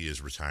Masters. He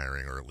is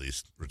retiring, or at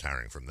least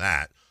retiring from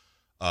that.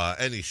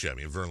 And he should. I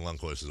mean, Vern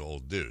Lundquist is an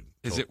old dude.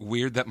 Is it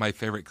weird that my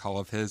favorite call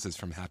of his is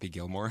from Happy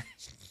Gilmore?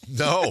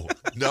 No,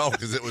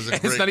 because it was a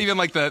great... It's not even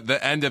like the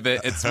end of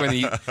it. It's when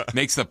he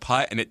makes the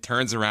putt and it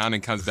turns around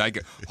and comes back.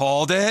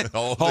 Hold it.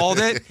 Hold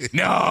it.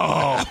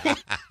 No.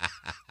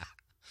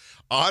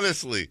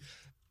 Honestly,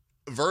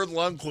 Vern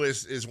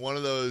Lundquist is one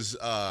of those...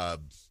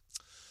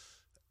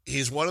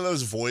 he's one of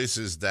those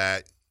voices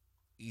that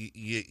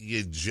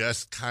you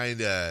just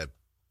kind of...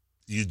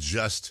 You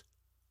just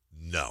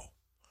know.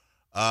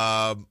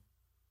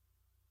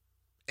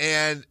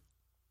 And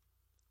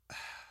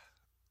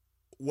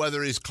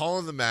whether he's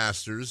calling the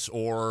Masters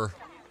or...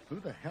 Who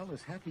the hell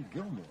is Happy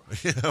Gilmore?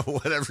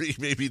 Whatever he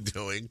may be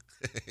doing.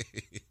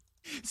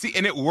 See,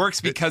 and it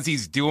works because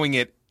he's doing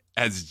it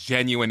as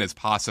genuine as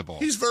possible.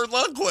 He's Vern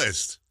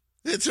Lundquist.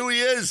 That's who he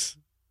is.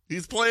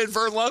 He's playing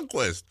Vern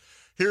Lundquist.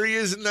 Here he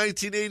is in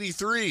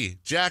 1983,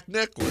 Jack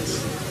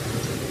Nicklaus.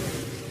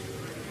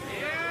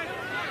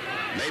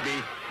 Maybe.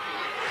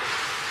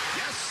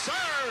 Yes, sir.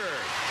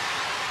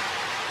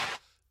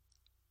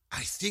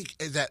 I think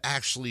that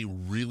actually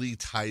really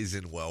ties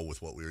in well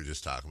with what we were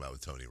just talking about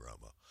with Tony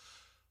Romo.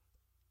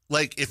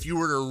 Like, if you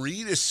were to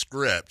read a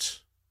script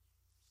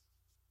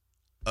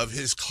of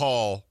his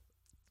call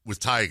with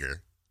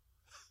Tiger,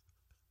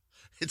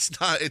 it's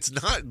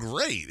not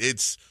great.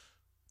 It's,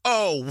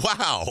 oh,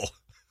 wow.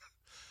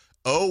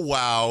 Oh,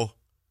 wow,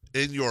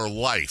 in your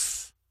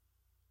life.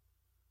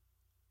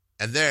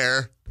 And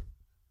there,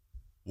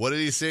 what did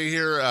he say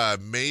here?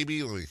 Maybe,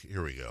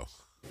 here we go.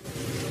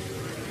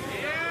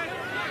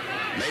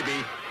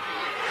 Maybe.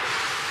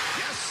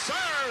 Yes,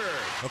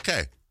 sir.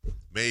 Okay.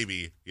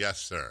 Maybe. Yes,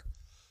 sir.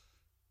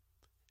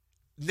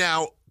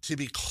 Now, to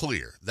be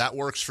clear, that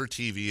works for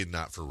TV and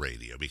not for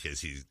radio,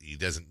 because he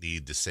doesn't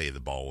need to say the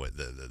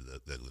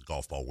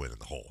golf ball went in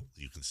the hole.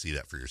 You can see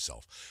that for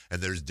yourself.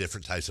 And there's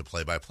different types of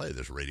play-by-play.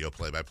 There's radio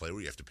play-by-play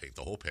where you have to paint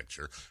the whole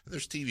picture. And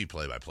there's TV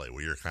play-by-play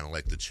where you're kind of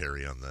like the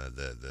cherry on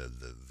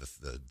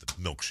the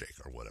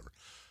milkshake or whatever.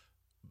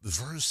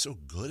 Vern's so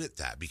good at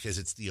that because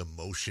it's the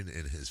emotion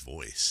in his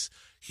voice.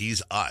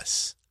 He's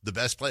us, the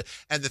best player.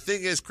 And the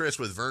thing is, Chris,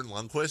 with Vern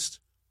Lundquist,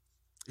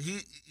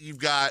 you've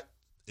got,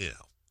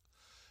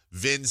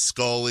 Vin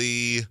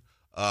Scully,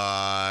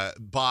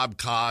 Bob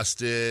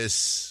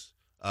Costas,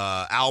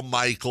 Al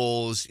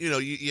Michaels. You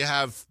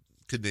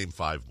could name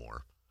 5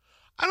 more.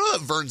 I don't know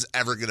if Vern's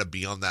ever going to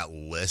be on that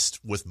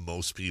list with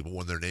most people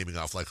when they're naming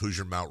off, like, who's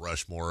your Mount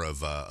Rushmore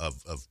of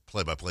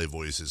play-by-play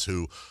voices,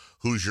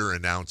 who's your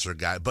announcer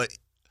guy. But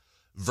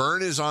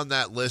Vern is on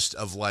that list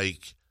of,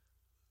 like,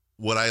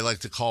 what I like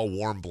to call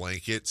warm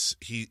blankets.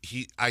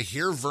 I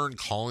hear Vern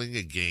calling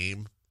a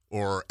game,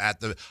 or I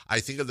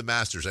think of the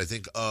Masters. I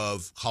think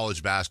of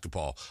college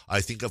basketball.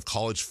 I think of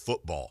college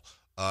football.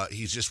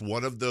 He's just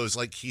one of those,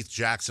 like Keith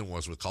Jackson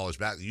was with college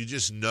basketball. You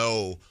just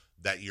know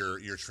that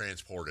you're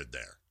transported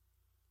there.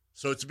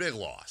 So it's a big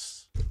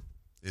loss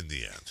in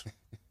the end.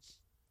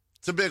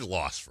 It's a big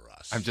loss for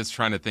us. I'm just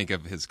trying to think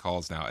of his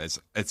calls now.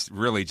 It's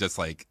really just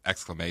like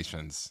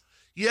exclamations.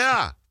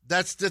 Yeah,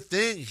 that's the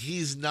thing.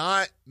 He's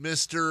not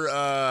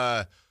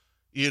Mr.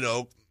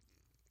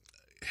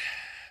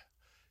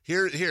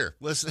 Here,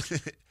 listen.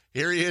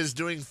 Here he is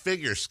doing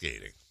figure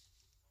skating.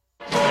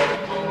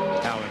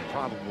 How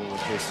improbable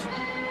that this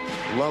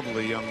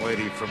lovely young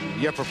lady from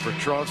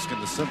Dnipropetrovsk in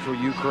the central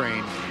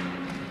Ukraine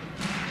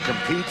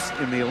competes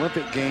in the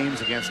Olympic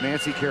Games against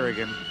Nancy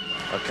Kerrigan,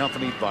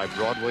 accompanied by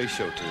Broadway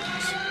show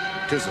tunes.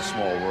 'Tis a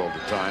small world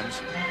at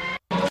times.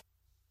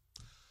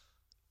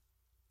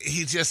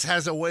 He just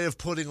has a way of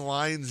putting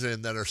lines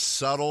in that are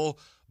subtle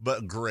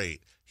but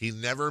great. He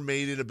never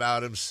made it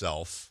about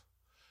himself.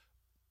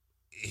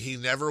 He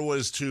never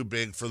was too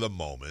big for the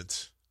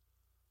moment.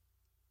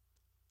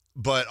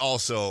 But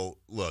also,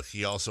 look,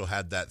 he also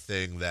had that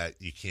thing that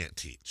you can't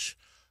teach.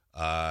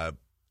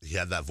 He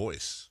had that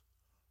voice.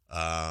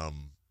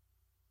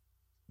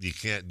 You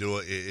can't do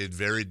it. It's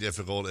very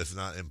difficult, if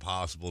not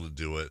impossible, to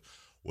do it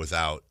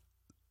without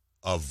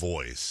a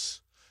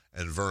voice.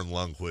 And Vern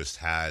Lundquist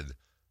had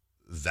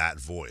that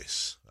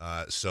voice.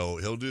 So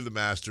he'll do the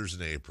Masters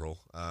in April.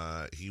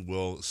 He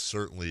will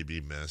certainly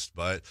be missed.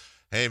 But,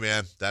 hey,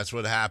 man, that's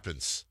what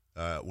happens.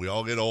 We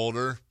all get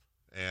older,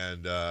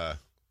 and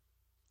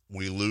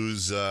we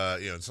lose.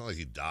 It's not like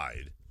he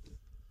died.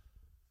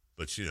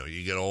 But,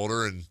 you get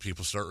older, and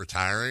people start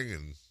retiring,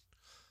 and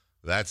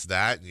that's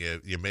that.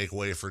 And you make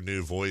way for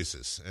new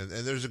voices. And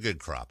there's a good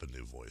crop of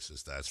new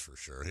voices, that's for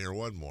sure. Here,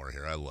 one more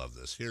here. I love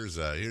this. Here's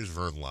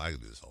Vern Lundquist. I can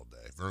do this all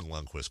day. Vern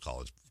Lundquist,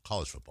 college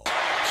football.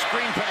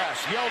 Screen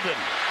pass, Yeldon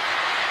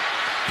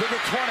to the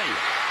 20,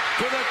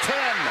 to the 10.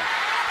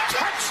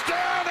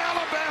 Touchdown,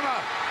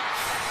 Alabama!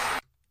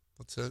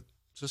 That's it.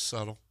 Just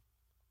subtle.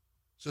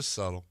 Just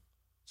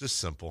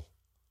simple.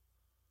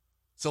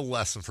 It's a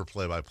lesson for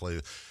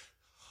play-by-play.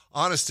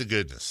 Honest to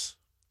goodness,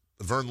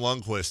 Vern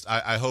Lundquist,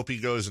 I hope he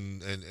goes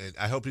and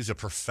I hope he's a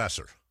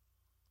professor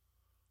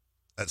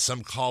at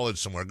some college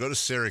somewhere. Go to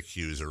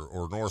Syracuse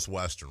or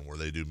Northwestern where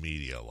they do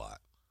media a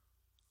lot.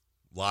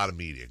 A lot of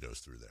media goes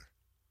through there.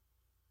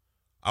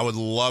 I would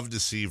love to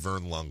see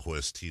Vern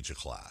Lundquist teach a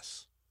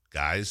class.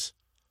 Guys,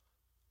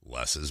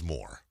 less is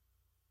more.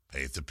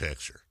 Paint the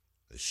picture.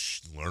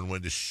 Learn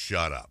when to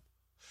shut up.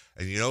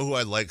 And you know who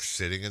I'd like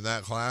sitting in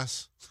that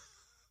class?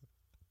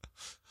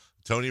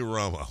 Tony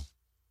Romo.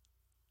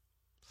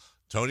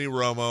 Tony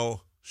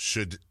Romo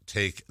should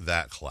take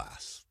that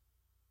class.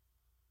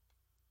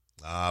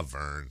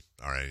 Vern.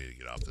 All right, I need to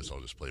get off this. I'll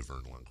just play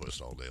Vern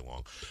Lundquist all day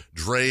long.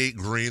 Dre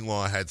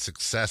Greenlaw had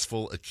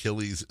successful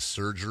Achilles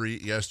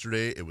surgery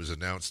yesterday. It was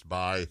announced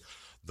by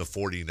the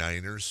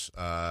 49ers.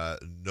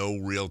 No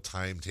real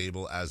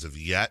timetable as of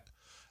yet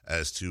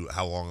as to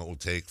how long it will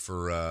take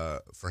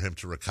for him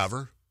to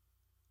recover.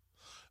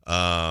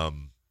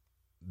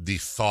 The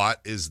thought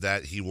is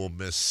that he will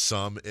miss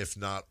some, if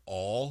not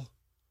all,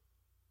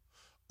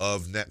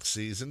 of next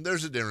season.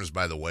 There's a difference,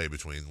 by the way,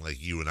 between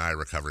like you and I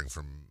recovering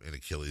from an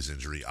Achilles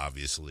injury,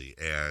 obviously,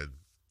 and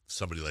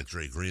somebody like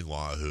Dre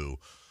Greenlaw who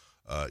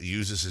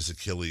uses his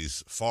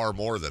Achilles far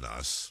more than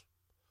us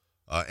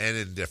and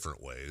in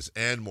different ways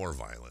and more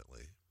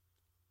violently.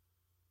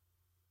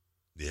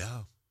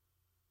 Yeah.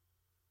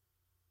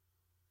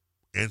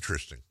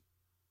 Interesting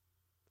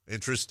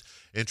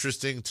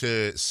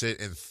to sit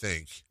and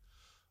think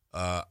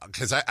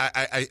because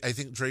I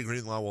think Dre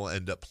Greenlaw will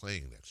end up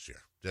playing next year.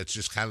 That's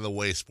just kind of the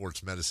way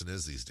sports medicine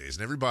is these days.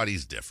 And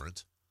everybody's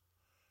different.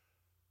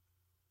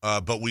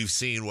 But we've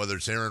seen, whether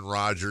it's Aaron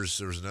Rodgers,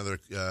 there was another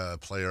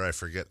player I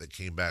forget that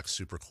came back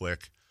super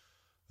quick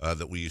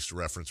that we used to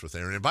reference with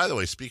Aaron. And by the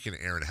way, speaking of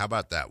Aaron, how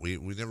about that? We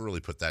never really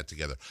put that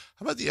together.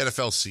 How about the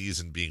NFL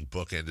season being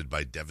bookended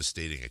by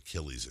devastating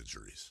Achilles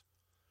injuries?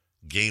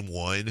 Game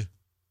 1,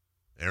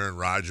 Aaron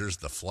Rodgers,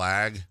 the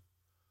flag.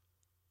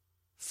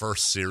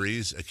 First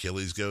series,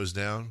 Achilles goes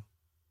down.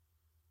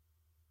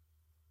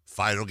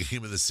 Final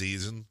game of the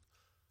season.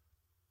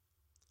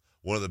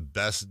 One of the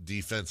best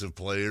defensive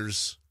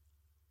players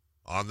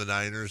on the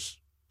Niners.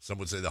 Some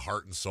would say the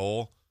heart and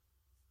soul.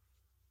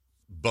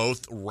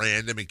 Both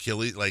random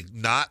Achilles, like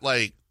not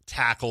like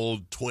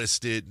tackled,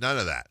 twisted, none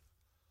of that.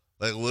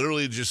 Like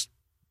literally just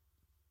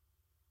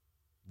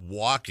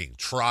walking,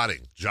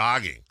 trotting,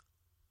 jogging.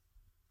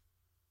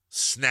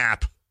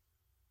 Snap.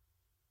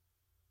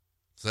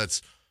 So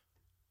it's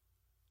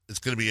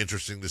going to be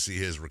interesting to see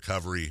his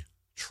recovery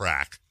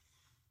track.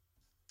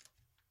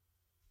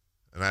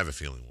 And I have a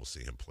feeling we'll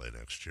see him play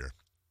next year.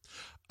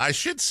 I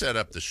should set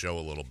up the show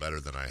a little better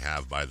than I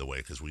have, by the way,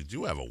 because we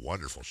do have a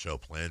wonderful show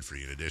planned for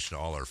you in addition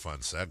to all our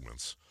fun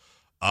segments.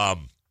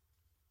 Coming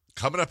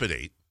up at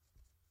 8,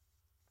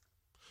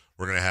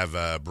 we're going to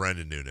have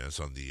Brendan Nunez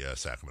on the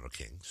Sacramento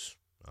Kings,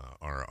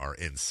 our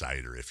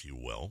insider, if you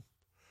will.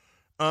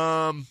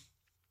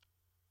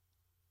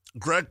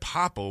 Greg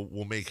Papa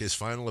will make his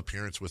final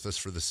appearance with us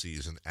for the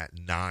season at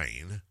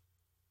 9.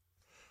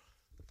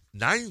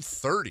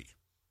 9:30.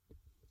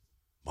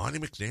 Monty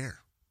McNair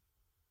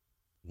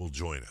will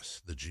join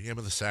us, the GM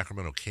of the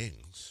Sacramento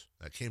Kings.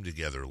 That came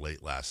together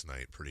late last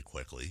night pretty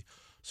quickly.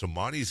 So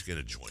Monty's going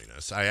to join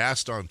us. I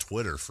asked on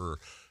Twitter for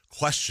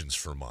questions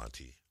for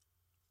Monty,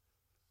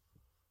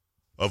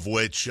 of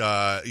which you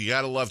got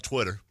to love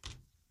Twitter,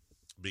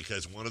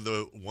 because one of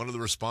the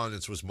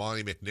respondents was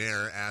Monty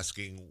McNair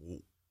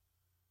asking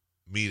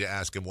me to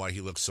ask him why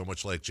he looks so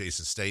much like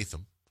Jason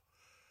Statham.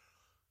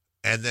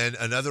 And then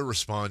another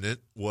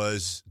respondent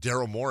was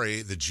Daryl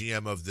Morey, the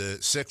GM of the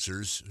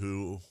Sixers,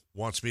 who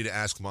wants me to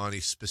ask Monty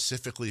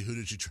specifically, who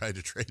did you try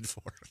to trade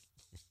for?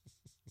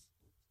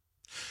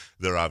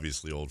 They're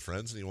obviously old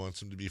friends, and he wants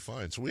them to be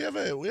fine. So we have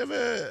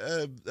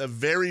a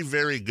very,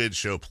 very good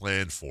show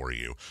planned for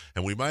you,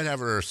 and we might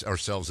have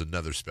ourselves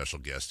another special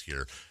guest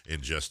here in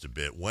just a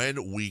bit.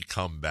 When we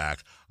come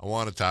back, I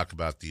want to talk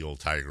about the old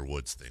Tiger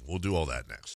Woods thing. We'll do all that next.